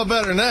gotta do a lot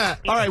better than that.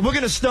 All right, we're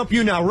gonna stump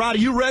you now. Rod, are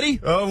you ready?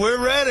 Oh, we're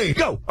ready.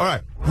 Go. All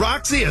right.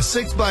 Roxy has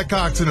 6 black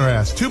cocks in her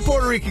ass, 2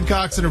 Puerto Rican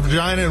cocks in her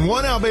vagina, and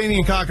 1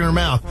 Albanian cock in her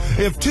mouth.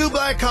 If 2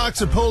 black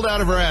cocks are pulled out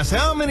of her ass,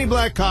 how many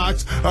black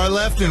cocks are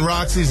left in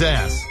Roxy's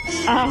ass?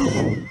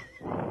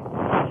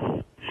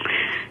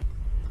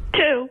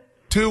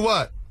 2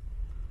 what?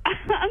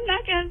 I'm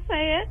not going to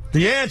say it.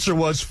 The answer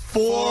was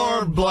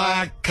 4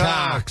 black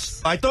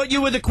cocks. I thought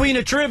you were the queen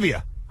of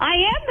trivia. I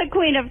am the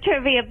queen of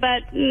trivia,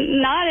 but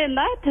not in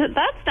that.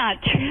 That's not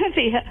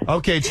trivia.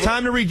 Okay, it's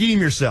time to redeem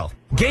yourself.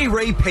 Gay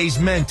Ray pays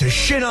men to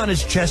shit on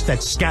his chest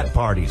at scat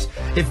parties.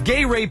 If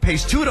Gay Ray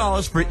pays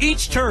 $2 for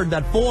each turd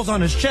that falls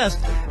on his chest,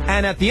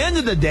 and at the end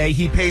of the day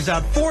he pays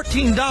out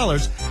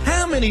 $14,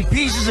 how many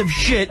pieces of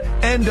shit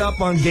end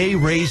up on Gay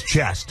Ray's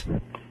chest?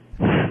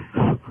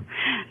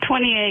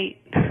 28.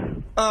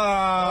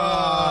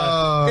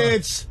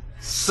 It's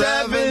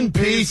 7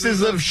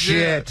 pieces of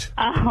shit.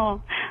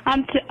 Oh,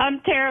 I'm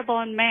terrible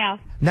in math.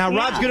 Now,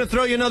 Rod's going to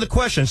throw you another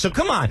question, so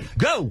come on,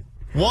 go.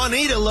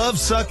 Juanita loves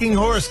sucking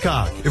horse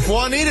cock. If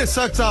Juanita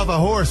sucks off a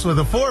horse with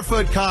a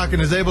 4-foot cock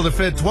and is able to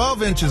fit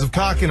 12 inches of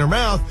cock in her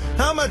mouth,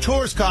 how much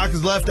horse cock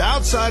is left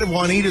outside of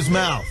Juanita's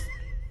mouth?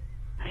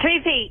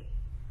 3 feet.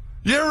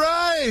 You're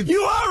right.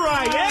 You are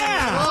right,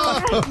 yeah.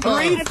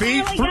 3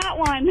 feet. I finally got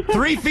one.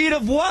 3 feet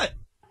of what?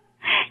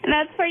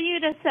 That's for you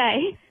to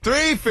say.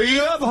 3 feet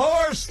of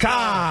horse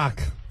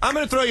cock. I'm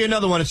going to throw you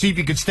another one and see if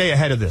you can stay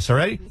ahead of this, all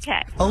right?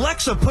 Okay.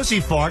 Alexa pussy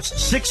farts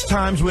 6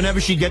 times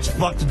whenever she gets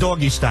fucked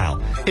doggy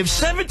style. If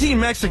 17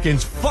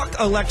 Mexicans fuck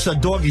Alexa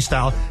doggy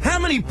style, how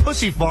many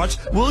pussy farts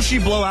will she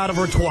blow out of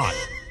her twat?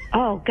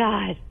 Oh,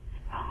 God.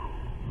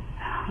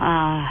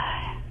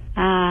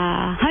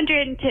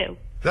 102.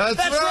 That's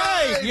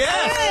right.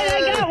 Yes.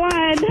 I got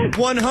one.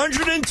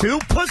 102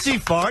 pussy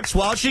farts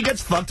while she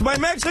gets fucked by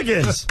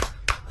Mexicans.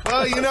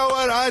 Well, you know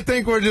what? I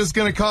think we're just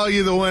going to call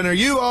you the winner.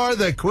 You are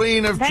the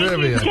queen of trivia.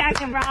 Thank you,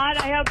 Jack and Rod.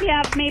 I hope you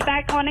have me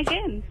back on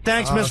again.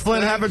 Thanks, Miss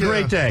Flynn. Have a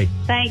great day.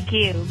 Thank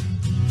you.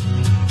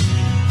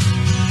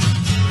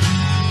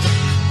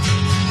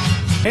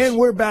 And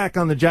we're back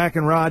on the Jack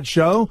and Rod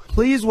Show.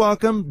 Please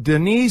welcome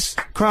Denise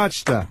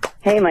Krochta.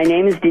 Hey, my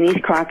name is Denise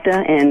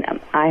Krochta, and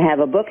I have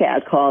a book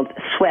out called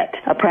Sweat,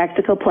 A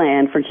Practical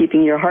Plan for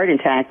Keeping Your Heart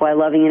Intact While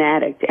Loving an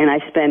Addict. And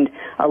I spend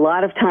a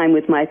lot of time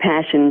with my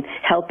passion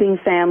helping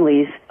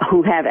families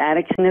who have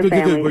addicts in their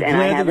families. We're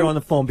glad that you're on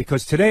the phone,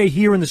 because today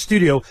here in the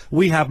studio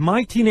we have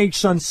my teenage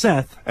son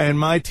Seth and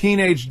my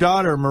teenage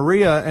daughter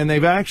Maria, and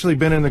they've actually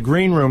been in the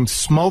green room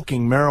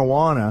smoking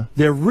marijuana.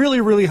 They're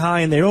really, really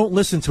high and they don't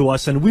listen to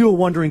us, and we were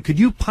wondering, could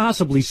you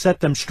possibly set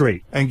them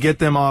straight and get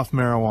them off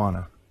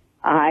marijuana?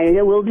 I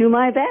will do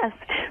my best.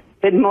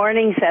 Good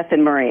morning, Seth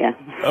and Maria.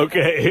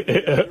 Okay.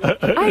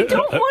 I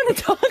don't want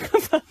to talk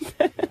about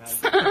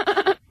this.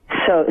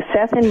 So,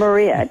 Seth and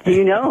Maria, do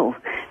you know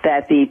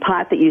that the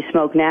pot that you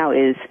smoke now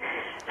is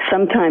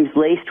sometimes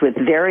laced with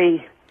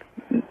very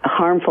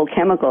harmful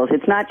chemicals?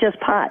 It's not just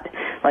pot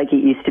like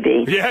it used to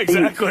be. Yeah,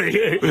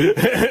 exactly.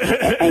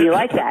 And you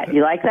like that?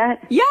 You like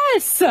that?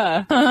 Yes.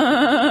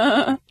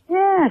 Yeah,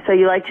 so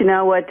you like to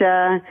know what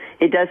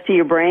it does to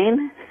your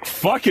brain?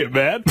 Fuck it,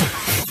 man.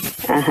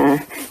 Uh-huh.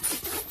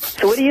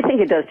 So what do you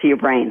think it does to your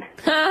brain?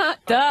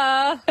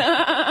 Duh.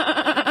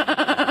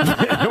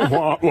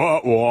 Wah,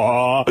 wah,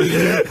 wah.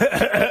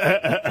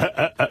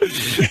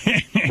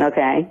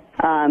 Okay.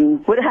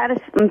 How does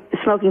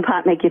smoking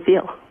pot make you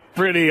feel?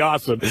 Pretty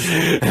awesome.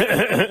 Exactly.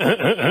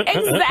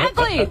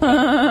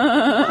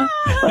 Well,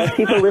 if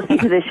people listen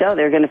to this show,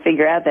 they're going to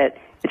figure out that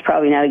it's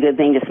probably not a good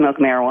thing to smoke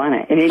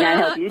marijuana. It may not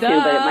help you too,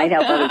 but it might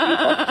help other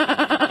people.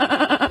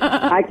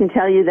 I can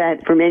tell you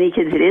that for many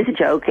kids it is a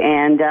joke,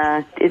 and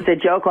it's a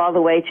joke all the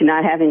way to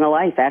not having a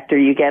life after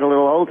you get a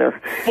little older.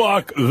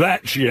 Fuck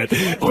that shit.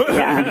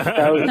 Yeah.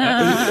 So,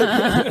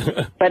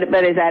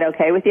 but is that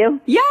okay with you?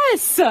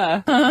 Yes.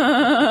 Yeah,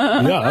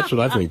 that's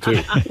what I think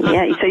too.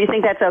 Yeah. So you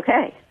think that's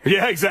okay?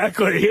 Yeah,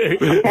 exactly.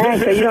 Okay.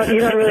 So you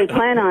don't really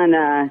plan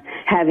on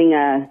having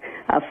a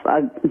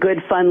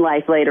good fun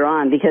life later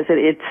on, because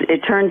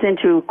it turns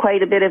into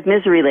quite a bit of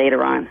misery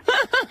later on.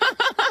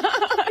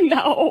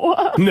 No.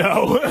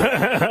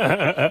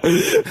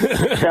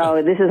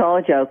 So this is all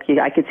a joke.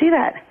 I could see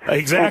that.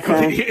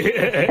 Exactly.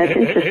 That's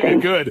interesting.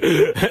 Good.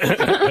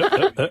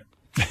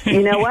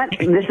 You know what?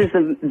 This is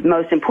the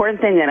most important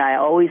thing that I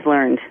always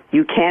learned.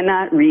 You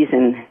cannot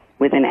reason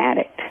with an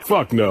addict.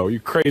 Fuck no.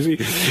 You crazy?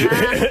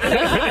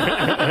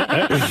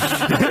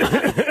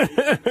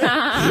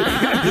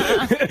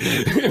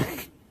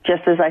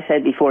 Just as I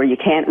said before, you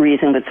can't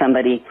reason with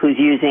somebody who's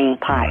using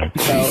pot.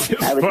 So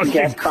I would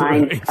suggest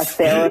find a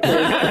therapist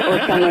or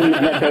someone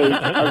that they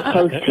are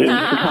close to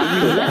talk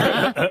to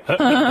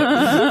about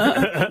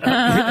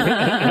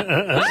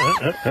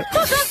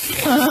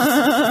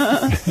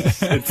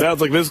it. It sounds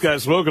like this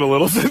guy's smoking a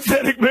little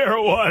synthetic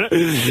marijuana.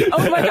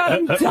 Oh my God,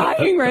 I'm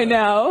dying right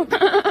now.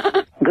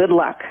 Good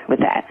luck with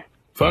that.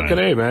 Fucking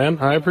A, man.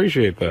 I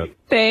appreciate that.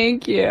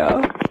 Thank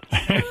you.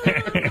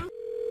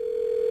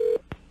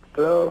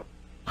 Hello?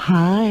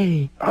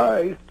 Hi.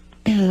 Hi.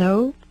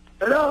 Hello.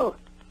 Hello.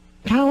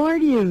 How are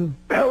you?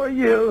 How are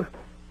you?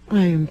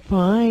 I'm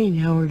fine.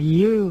 How are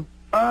you?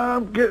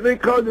 I'm getting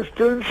called the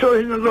student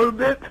showing a little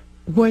bit.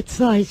 What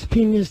size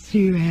penis do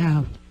you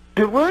have?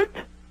 Do what?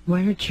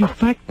 Why don't you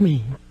fuck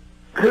me?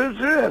 Who's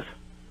this?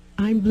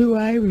 I'm Blue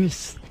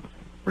Iris.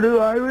 Blue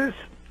Iris?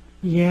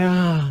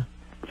 Yeah.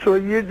 So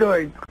what are you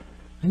doing?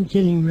 I'm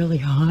getting really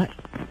hot.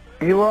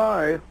 You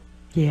are?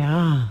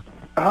 Yeah.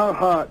 How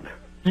hot?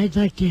 I'd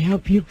like to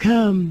help you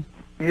come.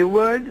 You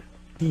would?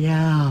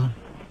 Yeah.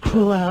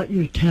 Pull out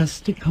your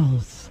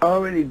testicles.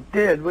 Already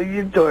did. What are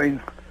you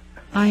doing?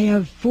 I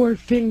have 4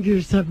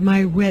 fingers of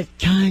my wet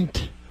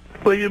cunt.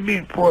 What do you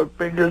mean 4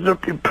 fingers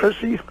up your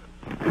pussy?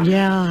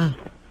 Yeah.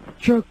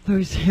 Stroke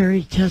those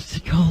hairy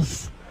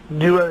testicles.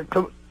 Do you want to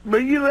come?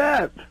 Where you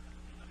at?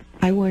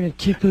 I want to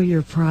tickle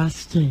your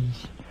prostate.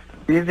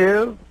 You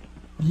do?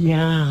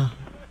 Yeah.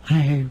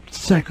 I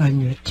suck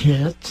on your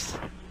tits.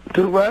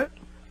 Do what?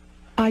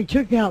 I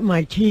took out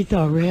my teeth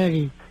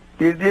already.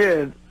 You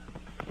did?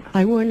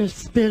 I want to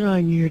spit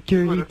on your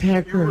dirty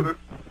pecker.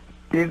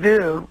 You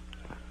do?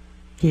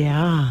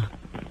 Yeah.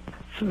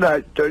 It's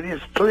not dirty,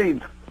 it's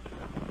clean.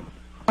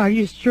 Are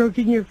you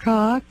stroking your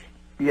cock?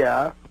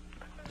 Yeah.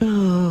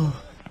 Oh.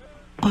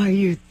 Are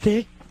you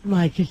thick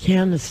like a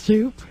can of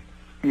soup?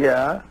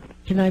 Yeah.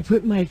 Can I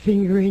put my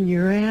finger in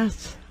your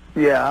ass?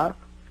 Yeah.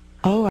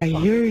 Oh, I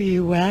hear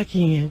you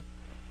whacking it.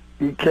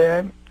 You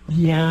can?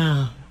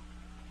 Yeah.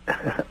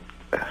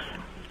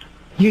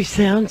 You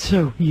sound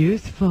so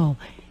youthful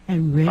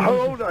and ready. How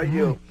old are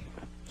you?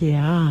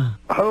 Yeah.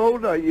 How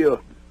old are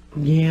you?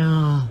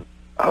 Yeah.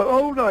 How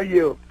old are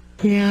you?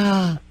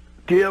 Yeah.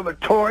 Do you have a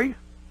toy?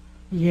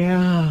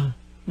 Yeah.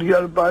 You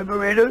got a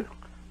vibrator?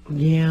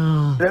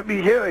 Yeah. Let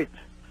me hear it.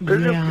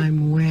 Yeah,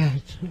 I'm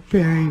wet.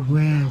 Very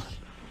wet.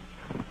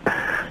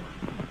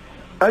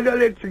 I gotta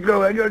let you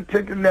go. I gotta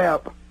take a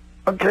nap.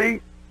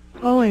 Okay?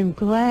 Oh, I'm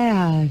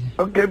glad.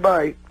 Okay,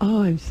 bye.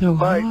 Oh, I'm so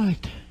Bye.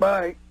 hot.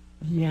 Bye.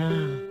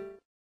 Yeah.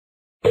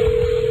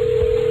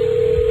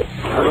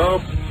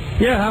 Hello?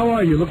 Yeah, how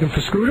are you? Looking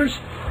for scooters?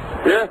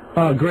 Yeah.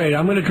 Oh, great.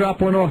 I'm going to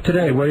drop one off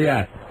today. Where you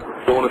at?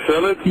 You want to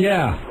sell it?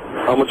 Yeah.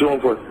 How much you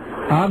want for it?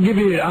 I'll give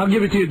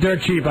it to you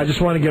dirt cheap. I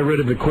just want to get rid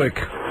of it quick.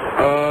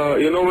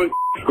 You know when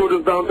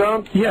scooters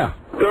downtown? Yeah.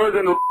 3rd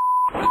and...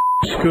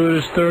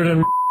 Scooters, 3rd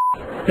and...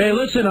 Hey,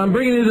 listen, I'm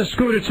bringing you the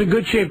scooter. It's in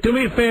good shape. Do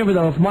me a favor,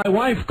 though. If my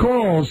wife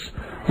calls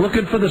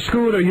looking for the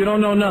scooter, you don't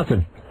know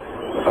nothing.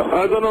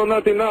 I don't know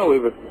nothing now,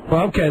 even.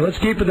 Well, okay, let's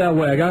keep it that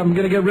way. I'm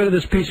going to get rid of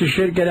this piece of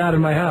shit, get out of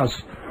my house.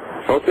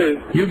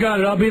 Okay. You got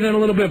it. I'll be there in a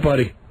little bit,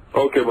 buddy.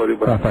 Okay, buddy.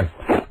 Bye. Bye.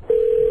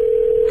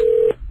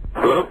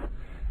 Hello?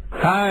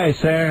 Hi,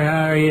 sir.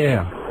 How are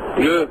you?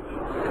 Good.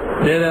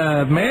 Did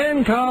a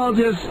man call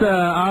just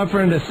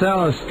offering to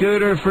sell a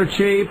scooter for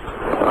cheap?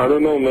 I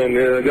don't know, man.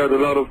 I got a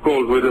lot of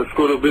calls with the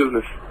scooter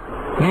business.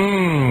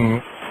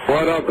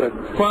 What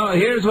happened? Well,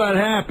 here's what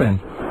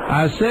happened.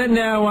 I was sitting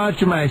down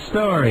watching my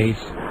stories.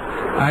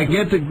 I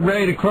get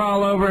ready to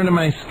crawl over into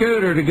my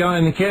scooter to go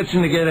in the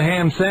kitchen to get a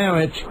ham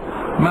sandwich.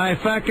 My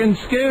fucking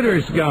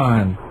scooter's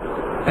gone.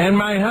 And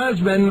my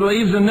husband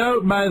leaves a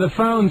note by the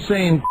phone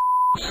saying,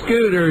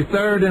 scooter,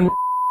 3rd and...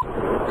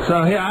 So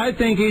I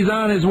think he's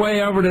on his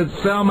way over to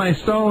sell my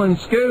stolen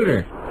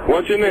scooter.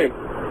 What's your name?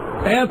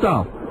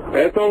 Ethel.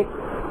 Ethel?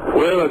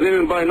 Well, I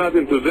didn't buy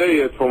nothing today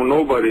yet from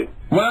nobody.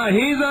 Well,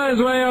 he's on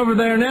his way over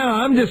there now.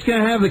 I'm just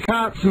going to have the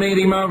cops meet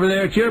him over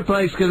there at your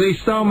place because he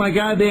stole my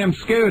goddamn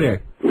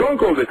scooter. Don't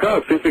call the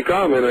cops. If you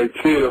come and I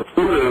see a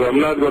scooter, I'm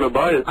not going to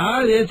buy it.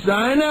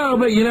 I know,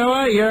 but you know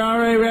what? You're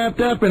already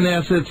wrapped up in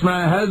this. It's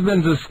my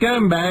husband's a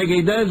scumbag.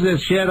 He does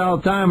this shit all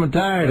the time. I'm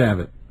tired of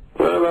it.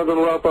 Well, I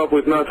don't wrap up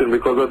with nothing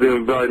because I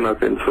didn't buy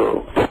nothing,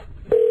 so...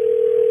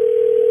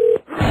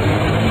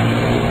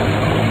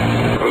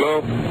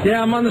 Hello?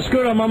 Yeah, I'm on the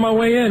scooter. I'm on my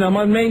way in. I'm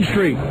on Main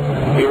Street.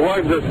 Your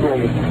wife just told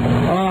me.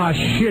 Oh,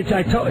 shit.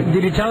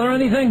 Did you tell her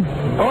anything?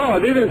 Oh, I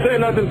didn't say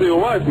nothing to your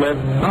wife, man.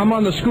 I'm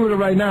on the scooter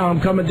right now. I'm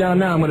coming down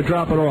now. I'm going to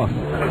drop it off.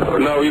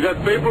 No, you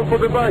got paper for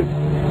the bike?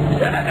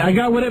 I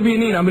got whatever you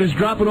need. I'm going to just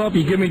drop it off.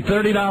 You give me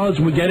 $30.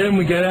 We get in,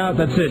 we get out.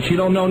 That's it. She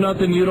don't know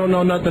nothing. You don't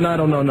know nothing. I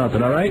don't know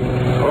nothing. All right?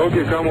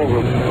 Okay, come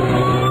over.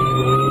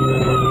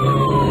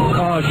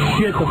 Oh,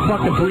 shit. The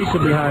fucking police are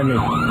behind me.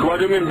 What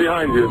do you mean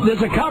behind you?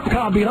 There's a cop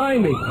car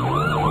behind me.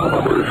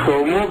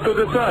 So move to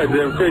the side.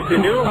 They're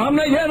chasing you? I'm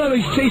not, yeah, no,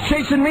 he's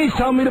chasing me. He's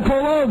telling me to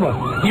pull over.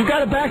 You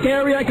got a back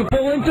area I can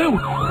pull into?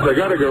 I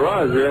got a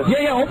garage,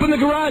 yeah. Yeah, open the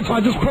garage.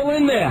 I'll just pull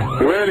in there.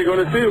 Well, you're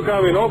going to see you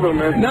coming over,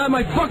 man. Nah,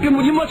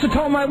 you must have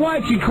told my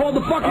wife. She called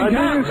the fucking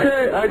cops.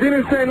 I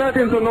didn't say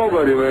nothing to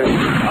nobody, man.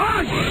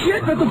 Oh,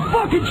 shit, but they're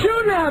fucking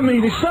shooting at me,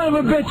 these son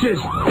of a bitches.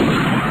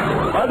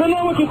 I don't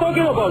know what you're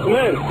talking about,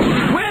 man.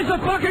 Where's the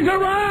fucking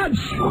garage?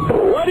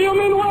 What do you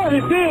mean where?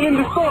 It's here in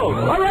the store.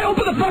 All right,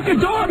 open the fucking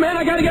door, man.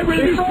 I gotta get rid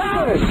of these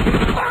cops.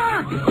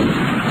 Fuck!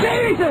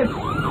 Jesus!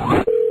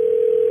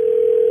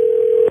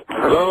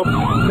 Hello?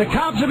 The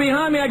cops are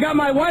behind me. I got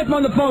my wife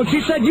on the phone.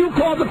 She said you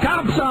called the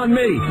cops on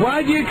me.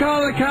 Why'd you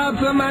call the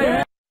cops on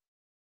my...